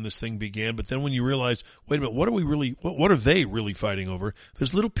help them when this thing began, but then when you realize, wait a minute, what are they really fighting over?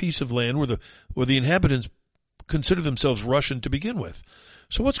 This little piece of land where the inhabitants consider themselves Russian to begin with.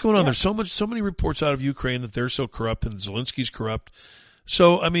 So what's going on? There's so many reports out of Ukraine that they're so corrupt and Zelensky's corrupt.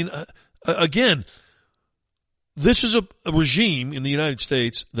 So I mean, again, this is a regime in the United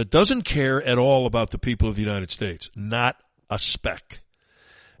States that doesn't care at all about the people of the United States. Not a speck.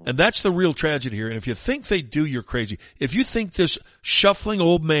 And that's the real tragedy here. And if you think they do, you're crazy. If you think this shuffling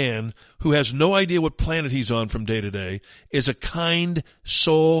old man who has no idea what planet he's on from day to day is a kind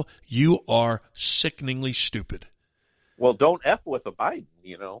soul, you are sickeningly stupid. Well, don't F with a Biden,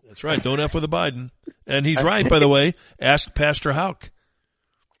 That's right. Don't F with a Biden. And he's right, by the way. Ask Pastor Houck.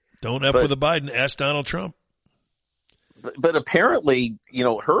 Don't F with a Biden. Ask Donald Trump. But apparently,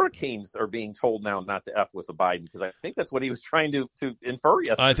 hurricanes are being told now not to F with a Biden, because I think that's what he was trying to infer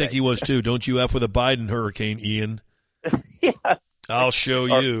yesterday. I think he was too. Don't you F with a Biden hurricane, Ian. Yeah. I'll show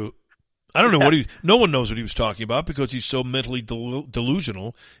you. I don't know no one knows what he was talking about because he's so mentally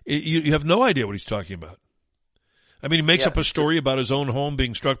delusional. You have no idea what he's talking about. I mean, he makes up a story about his own home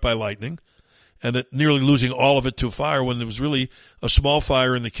being struck by lightning and that nearly losing all of it to a fire when there was really a small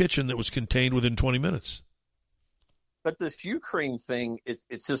fire in the kitchen that was contained within 20 minutes. But this Ukraine thing,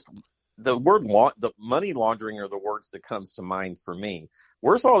 it's just the money laundering are the words that comes to mind for me.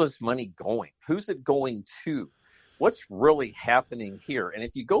 Where's all this money going? Who's it going to? What's really happening here? And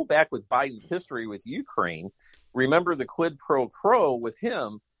if you go back with Biden's history with Ukraine, remember the quid pro quo with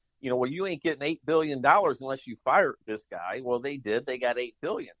him, you ain't getting $8 billion unless you fire this guy. Well, they did. They got $8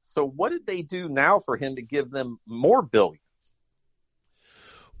 billion. So what did they do now for him to give them more billions?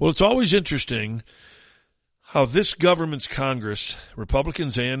 Well, it's always interesting how this government's Congress,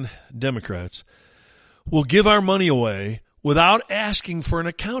 Republicans and Democrats, will give our money away without asking for an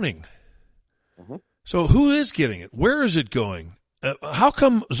accounting. Mm-hmm. So who is getting it? Where is it going? How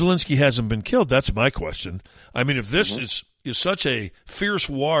come Zelensky hasn't been killed? That's my question. I mean, if this is such a fierce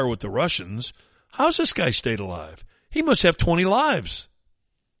war with the Russians, how's this guy stayed alive? He must have 20 lives.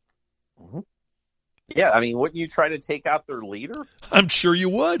 Mm-hmm. Yeah, I mean, wouldn't you try to take out their leader? I'm sure you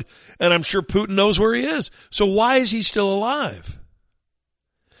would, and I'm sure Putin knows where he is. So why is he still alive?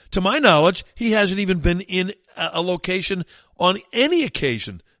 To my knowledge, he hasn't even been in a location on any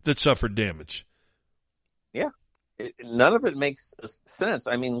occasion that suffered damage. Yeah. None of it makes sense.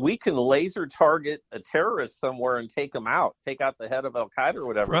 I mean, we can laser target a terrorist somewhere and take him out, take out the head of Al Qaeda or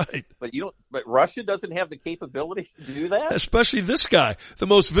whatever. Right. But Russia doesn't have the capability to do that. Especially this guy, the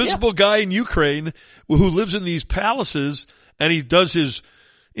most visible guy in Ukraine who lives in these palaces, and he does his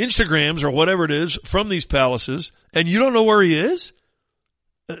Instagrams or whatever it is from these palaces, and you don't know where he is?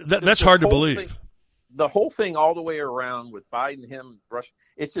 That's hard to believe. The whole thing all the way around with Biden, him, Russia,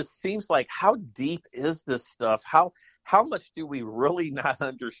 it just seems like, how deep is this stuff? How much do we really not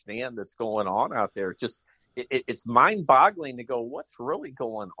understand that's going on out there? It's mind-boggling to go, what's really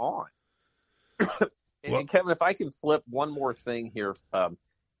going on? And Kevin, if I can flip one more thing here,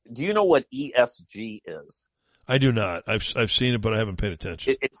 do you know what ESG is? I do not. I've seen it, but I haven't paid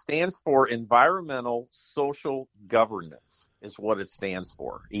attention. It stands for Environmental Social Governance is what it stands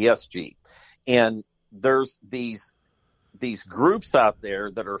for, ESG. And there's these groups out there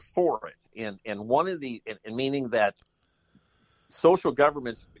that are for it. And one of the, and meaning that social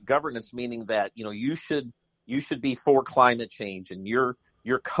governance meaning that, you should be for climate change, and your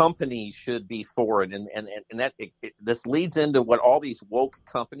company should be for it. And that this leads into what all these woke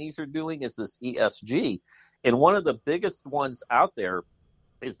companies are doing is this ESG. And one of the biggest ones out there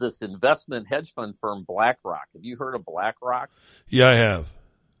is this investment hedge fund firm, BlackRock. Have you heard of BlackRock? Yeah, I have.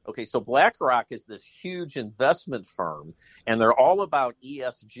 Okay, so BlackRock is this huge investment firm, and they're all about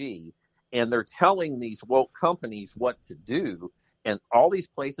ESG, and they're telling these woke companies what to do, and all these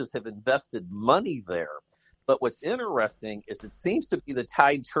places have invested money there. But what's interesting is it seems to be the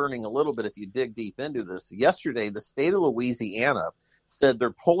tide turning a little bit if you dig deep into this. Yesterday, the state of Louisiana said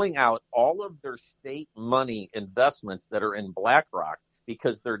they're pulling out all of their state money investments that are in BlackRock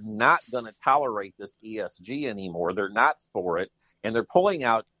because they're not going to tolerate this ESG anymore. They're not for it. And they're pulling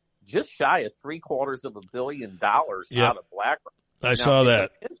out just shy of $750 million out of BlackRock. I saw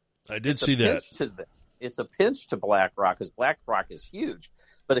that. I did see that. It's a pinch to BlackRock because BlackRock is huge.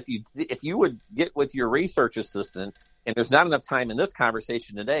 But if you would get with your research assistant, and there's not enough time in this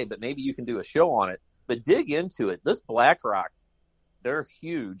conversation today, but maybe you can do a show on it, but dig into it. This BlackRock, they're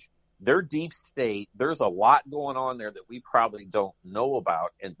huge. They're deep state. There's a lot going on there that we probably don't know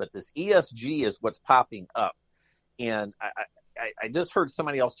about. But this ESG is what's popping up. And I just heard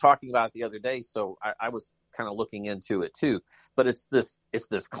somebody else talking about it the other day, so I was kind of looking into it too. But it's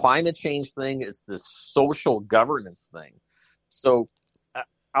this climate change thing. It's this social governance thing. So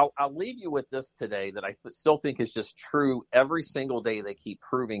I'll leave you with this today that I still think is just true. Every single day they keep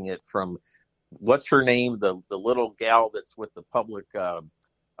proving it, from what's her name, the little gal that's with the public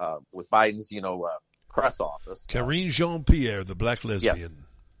with Biden's press office, Karine Jean-Pierre, the black lesbian.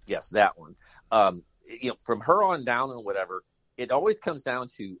 Yes, that one. From her on down and whatever, it always comes down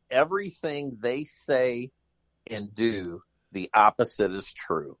to everything they say and do, the opposite is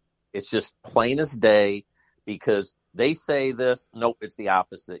true. It's just plain as day, because they say this, nope, it's the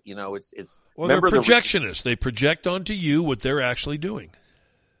opposite. It's well, they're projectionists. They project onto you what they're actually doing.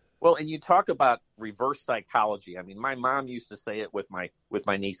 Well, and you talk about reverse psychology. I mean, my mom used to say it with my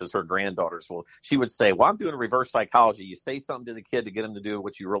nieces, her granddaughters. Well, she would say, well, I'm doing reverse psychology. You say something to the kid to get him to do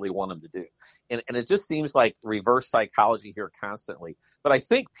what you really want him to do. And it just seems like reverse psychology here constantly. But I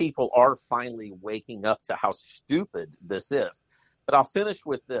think people are finally waking up to how stupid this is. But I'll finish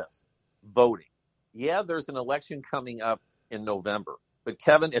with this. Voting. Yeah, there's an election coming up in November. But,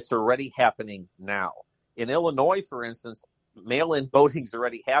 Kevin, it's already happening now. In Illinois, for instance, mail-in voting's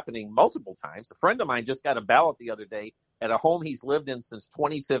already happening multiple times. A friend of mine just got a ballot the other day at a home he's lived in since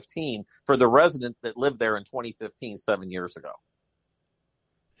 2015 for the resident that lived there in 2015, 7 years ago.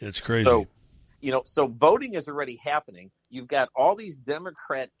 It's crazy. So voting is already happening. You've got all these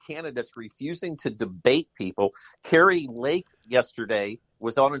Democrat candidates refusing to debate people. Carrie Lake yesterday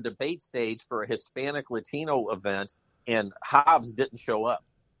was on a debate stage for a Hispanic Latino event, and Hobbs didn't show up.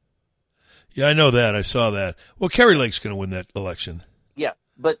 Yeah, I know that. I saw that. Well, Kerry Lake's going to win that election. Yeah,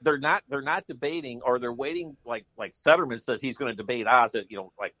 but they're not debating, or they're waiting, like Fetterman says he's going to debate Oz at,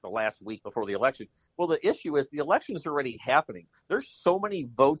 like the last week before the election. Well, the issue is the election is already happening. There's so many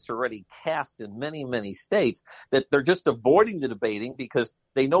votes already cast in many, many states that they're just avoiding the debating because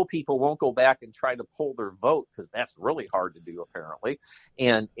they know people won't go back and try to pull their vote, because that's really hard to do apparently.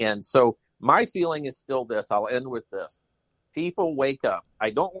 And so my feeling is still this. I'll end with this. People wake up. I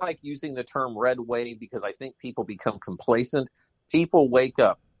don't like using the term red wave because I think people become complacent. People wake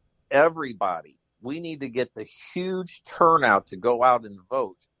up. Everybody. We need to get the huge turnout to go out and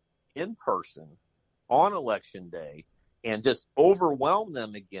vote in person on election day and just overwhelm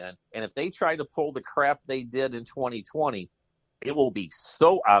them again. And if they try to pull the crap they did in 2020, it will be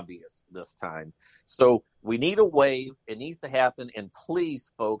so obvious this time. So we need a wave. It needs to happen. And please,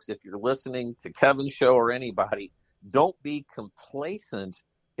 folks, if you're listening to Kevin's show or anybody, don't be complacent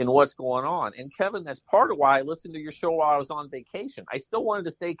in what's going on. And Kevin, that's part of why I listened to your show while I was on vacation. I still wanted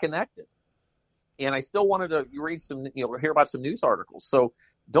to stay connected, and I still wanted to read some, hear about some news articles. So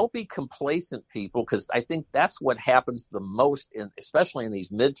don't be complacent, people, because I think that's what happens the most, especially in these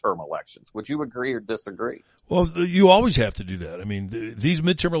midterm elections. Would you agree or disagree? Well, you always have to do that. I mean, these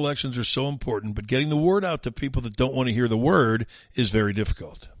midterm elections are so important, but getting the word out to people that don't want to hear the word is very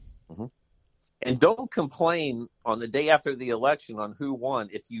difficult. Mm-hmm. And don't complain on the day after the election on who won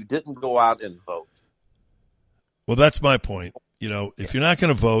if you didn't go out and vote. Well, that's my point. If you're not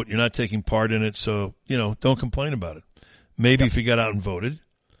going to vote, you're not taking part in it. So, don't complain about it. Maybe if you got out and voted,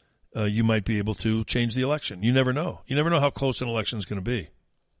 you might be able to change the election. You never know. You never know how close an election is going to be.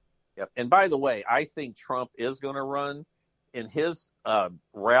 Yep. And by the way, I think Trump is going to run. In his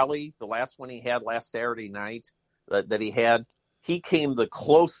rally, the last one he had last Saturday night that he had, he came the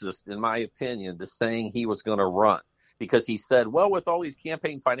closest, in my opinion, to saying he was going to run, because he said, well, with all these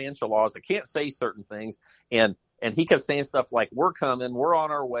campaign financial laws, I can't say certain things. And he kept saying stuff like, we're coming, we're on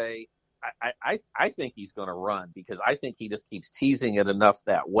our way. I think he's going to run, because I think he just keeps teasing it enough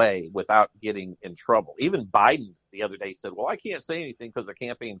that way without getting in trouble. Even Biden the other day said, well, I can't say anything because of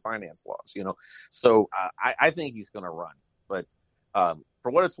campaign finance laws, So I think he's going to run. But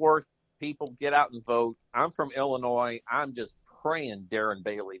for what it's worth, people, get out and vote. I'm from Illinois. I'm just praying Darren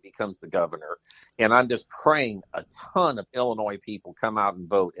Bailey becomes the governor. And I'm just praying a ton of Illinois people come out and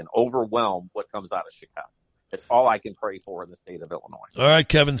vote and overwhelm what comes out of Chicago. It's all I can pray for in the state of Illinois. All right,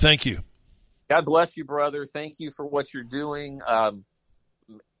 Kevin, thank you. God bless you, brother. Thank you for what you're doing. I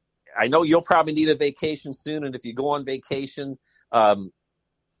know you'll probably need a vacation soon, and if you go on vacation, I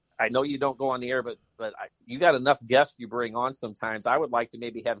know you don't go on the air, but you got enough guests you bring on sometimes. I would like to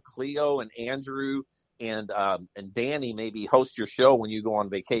maybe have Cleo and Andrew and Danny maybe host your show when you go on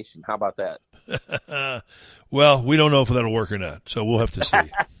vacation. How about that? Well, we don't know if that'll work or not, so we'll have to see.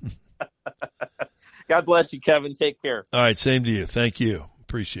 God bless you, Kevin. Take care. All right, same to you. Thank you.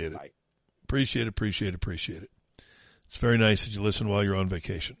 Appreciate it. Bye. Appreciate it. It's very nice that you listen while you're on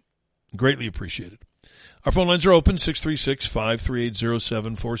vacation. Greatly appreciated. Our phone lines are open,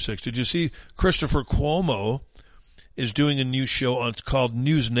 636-538-0746. Did you see Christopher Cuomo is doing a new show it's called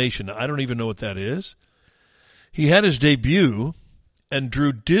News Nation? I don't even know what that is. He had his debut and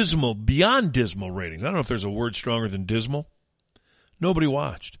drew beyond dismal ratings. I don't know if there's a word stronger than dismal. Nobody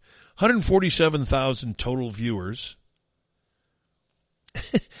watched. 147,000 total viewers.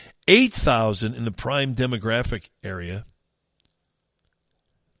 8,000 in the prime demographic area.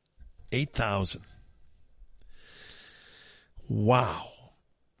 8,000. Wow.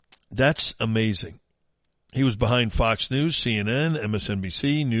 That's amazing. He was behind Fox News, CNN,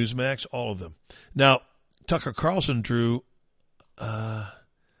 MSNBC, Newsmax, all of them. Now, Tucker Carlson drew, let's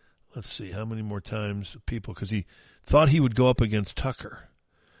see, how many more times people, because he thought he would go up against Tucker,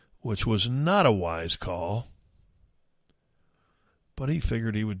 which was not a wise call. But he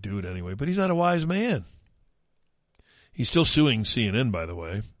figured he would do it anyway. But he's not a wise man. He's still suing CNN, by the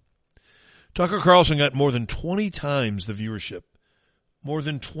way. Tucker Carlson got more than 20 times the viewership. More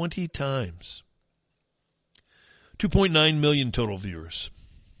than 20 times. 2.9 million total viewers.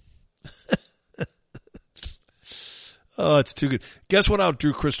 Oh, it's too good. Guess what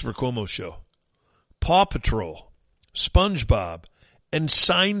outdrew Christopher Cuomo's show? Paw Patrol, SpongeBob, and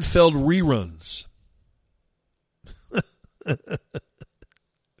Seinfeld reruns.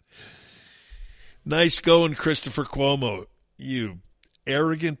 Nice going, Christopher Cuomo. You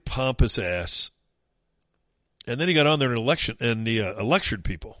arrogant, pompous ass. And then he got on there and he lectured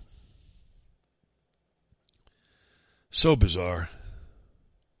people. So bizarre.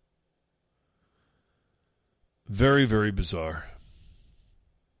 Very, very bizarre.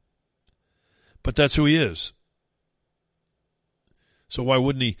 But that's who he is. So why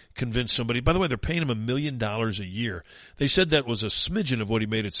wouldn't he convince somebody? By the way, they're paying him $1 million a year. They said that was a smidgen of what he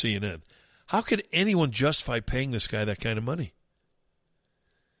made at CNN. How could anyone justify paying this guy that kind of money?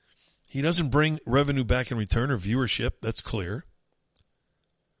 He doesn't bring revenue back in return or viewership. That's clear.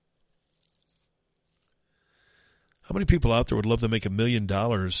 How many people out there would love to make $1 million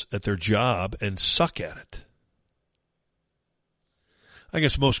at their job and suck at it? I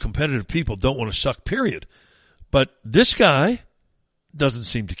guess most competitive people don't want to suck, period. But this guy doesn't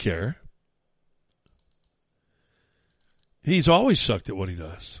seem to care. He's always sucked at what he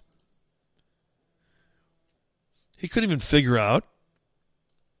does. He couldn't even figure out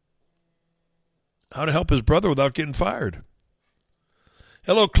how to help his brother without getting fired.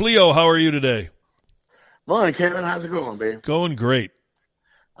 Hello, Cleo. How are you today? Morning, Kevin. How's it going, babe? Going great.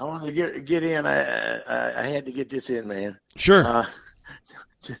 I wanted to get in. I had to get this in, man. Sure.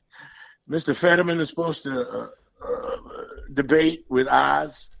 Mr. Fetterman is supposed to debate with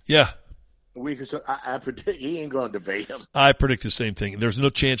Oz. Yeah. A week or so. I predict he ain't going to debate him. I predict the same thing. There's no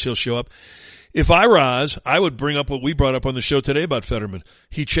chance he'll show up. If I were Oz, I would bring up what we brought up on the show today about Fetterman.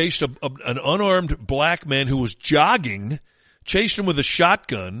 He chased an unarmed black man who was jogging, chased him with a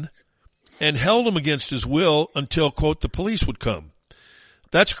shotgun, and held him against his will until, quote, the police would come.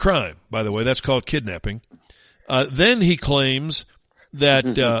 That's a crime, by the way. That's called kidnapping. Then he claims that,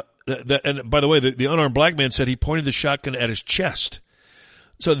 and by the way, the unarmed black man said he pointed the shotgun at his chest.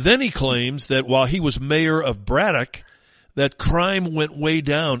 So then he claims that while he was mayor of Braddock, that crime went way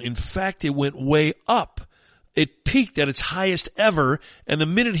down. In fact, it went way up. It peaked at its highest ever, and the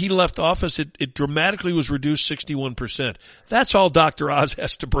minute he left office, it dramatically was reduced 61%. That's all Dr. Oz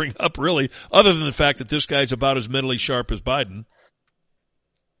has to bring up, really, other than the fact that this guy's about as mentally sharp as Biden.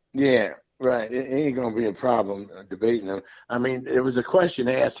 Yeah, right. It ain't going to be a problem debating him. I mean, there was a question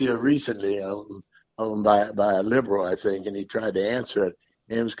asked here recently by a liberal, I think, and he tried to answer it.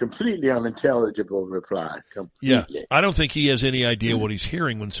 And it was completely unintelligible reply. Completely. Yeah, I don't think he has any idea what he's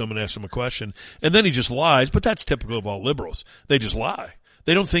hearing when someone asks him a question. And then he just lies, but that's typical of all liberals. They just lie.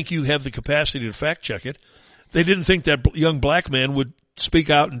 They don't think you have the capacity to fact check it. They didn't think that young black man would speak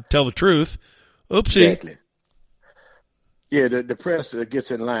out and tell the truth. Oopsie. Exactly. Yeah, the press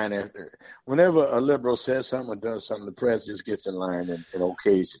gets in line after. Whenever a liberal says something or does something, the press just gets in line and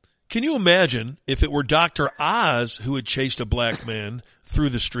okays it. Can you imagine if it were Dr. Oz who had chased a black man through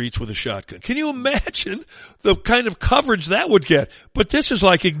the streets with a shotgun? Can you imagine the kind of coverage that would get? But this is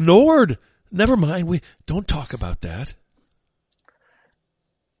like ignored. Never mind. We don't talk about that.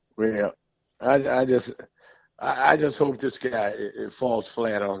 Well, I just hope this guy falls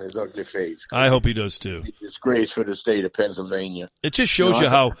flat on his ugly face. I hope he does too. It's a disgrace for the state of Pennsylvania. It just shows you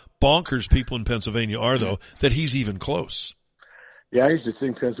how bonkers people in Pennsylvania are, though, that he's even close. Yeah, I used to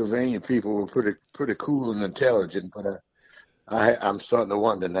think Pennsylvania people were pretty cool and intelligent, but I'm starting to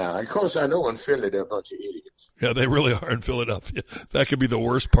wonder now. Of course, I know in Philly they're a bunch of idiots. Yeah, they really are in Philadelphia. That could be the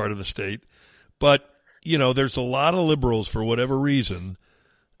worst part of the state. But, you know, there's a lot of liberals, for whatever reason,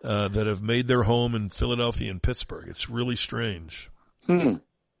 that have made their home in Philadelphia and Pittsburgh. It's really strange. I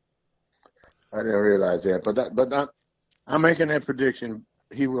didn't realize that. But I'm making that prediction.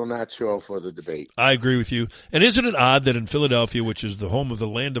 He will not show up for the debate. I agree with you. And isn't it odd that in Philadelphia, which is the home of the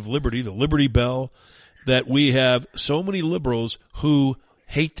land of liberty, the Liberty Bell, that we have so many liberals who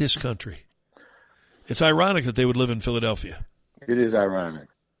hate this country? It's ironic that they would live in Philadelphia. It is ironic.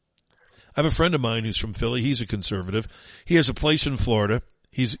 I have a friend of mine who's from Philly. He's a conservative. He has a place in Florida.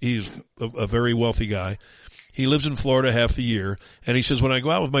 He's a very wealthy guy. He lives in Florida half the year, and he says, when I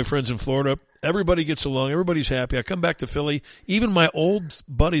go out with my friends in Florida, everybody gets along, everybody's happy. I come back to Philly, even my old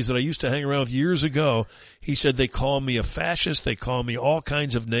buddies that I used to hang around with years ago, he said they call me a fascist, they call me all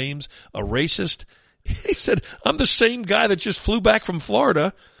kinds of names, a racist. He said, I'm the same guy that just flew back from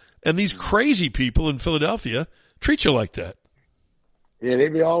Florida, and these crazy people in Philadelphia treat you like that. Yeah,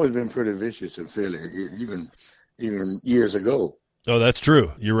 they've always been pretty vicious in Philly, even years ago. Oh, that's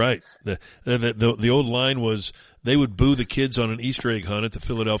true. You're right. The old line was they would boo the kids on an Easter egg hunt at the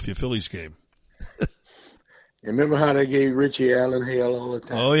Philadelphia Phillies game. Remember how they gave Richie Allen hell all the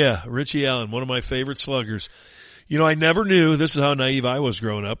time? Oh, yeah. Richie Allen, one of my favorite sluggers. You know, I never knew, this is how naive I was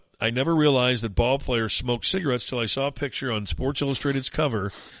growing up, I never realized that ball players smoked cigarettes till I saw a picture on Sports Illustrated's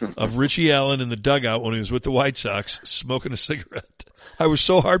cover of Richie Allen in the dugout when he was with the White Sox smoking a cigarette. I was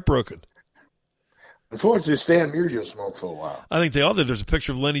so heartbroken. Unfortunately, Stan Musial smoked for a while. I think they all did. There's a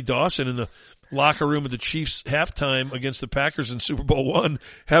picture of Lenny Dawson in the locker room at the Chiefs halftime against the Packers in Super Bowl I,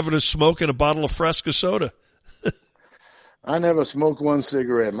 having a smoke and a bottle of Fresca soda. I never smoked one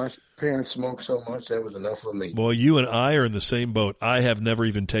cigarette. My parents smoked so much, that was enough for me. Boy, you and I are in the same boat. I have never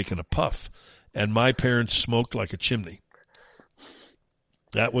even taken a puff, and my parents smoked like a chimney.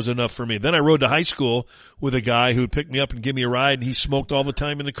 That was enough for me. Then I rode to high school with a guy who'd pick me up and give me a ride, and he smoked all the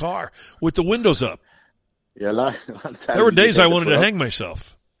time in the car with the windows up. Yeah, a lot of times there were days I wanted to hang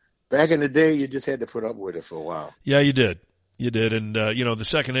myself. Back in the day, you just had to put up with it for a while. Yeah, you did. You did. And, the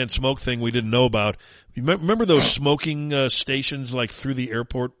secondhand smoke thing we didn't know about. Remember those smoking stations like through the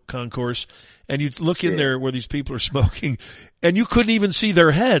airport concourse? And you'd look in there where these people are smoking, and you couldn't even see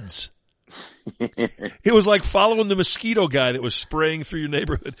their heads. It was like following the mosquito guy that was spraying through your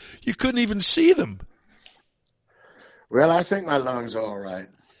neighborhood. You couldn't even see them. Well, I think my lungs are all right.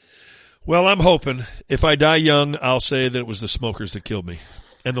 Well, I'm hoping if I die young, I'll say that it was the smokers that killed me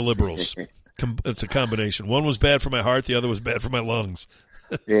and the liberals. It's a combination. One was bad for my heart. The other was bad for my lungs.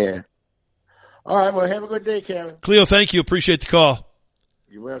 Yeah. All right. Well, have a good day, Kevin. Cleo, thank you. Appreciate the call.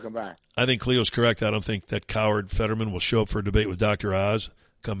 You're welcome. Bye. I think Cleo's correct. I don't think that coward Fetterman will show up for a debate with Dr. Oz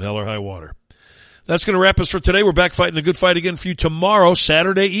come hell or high water. That's going to wrap us for today. We're back fighting the good fight again for you tomorrow,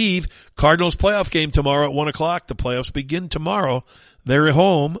 Saturday Eve. Cardinals playoff game tomorrow at 1 o'clock. The playoffs begin tomorrow. They're at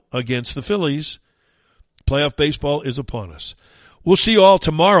home against the Phillies. Playoff baseball is upon us. We'll see you all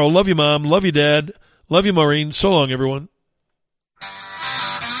tomorrow. Love you, Mom. Love you, Dad. Love you, Maureen. So long, everyone.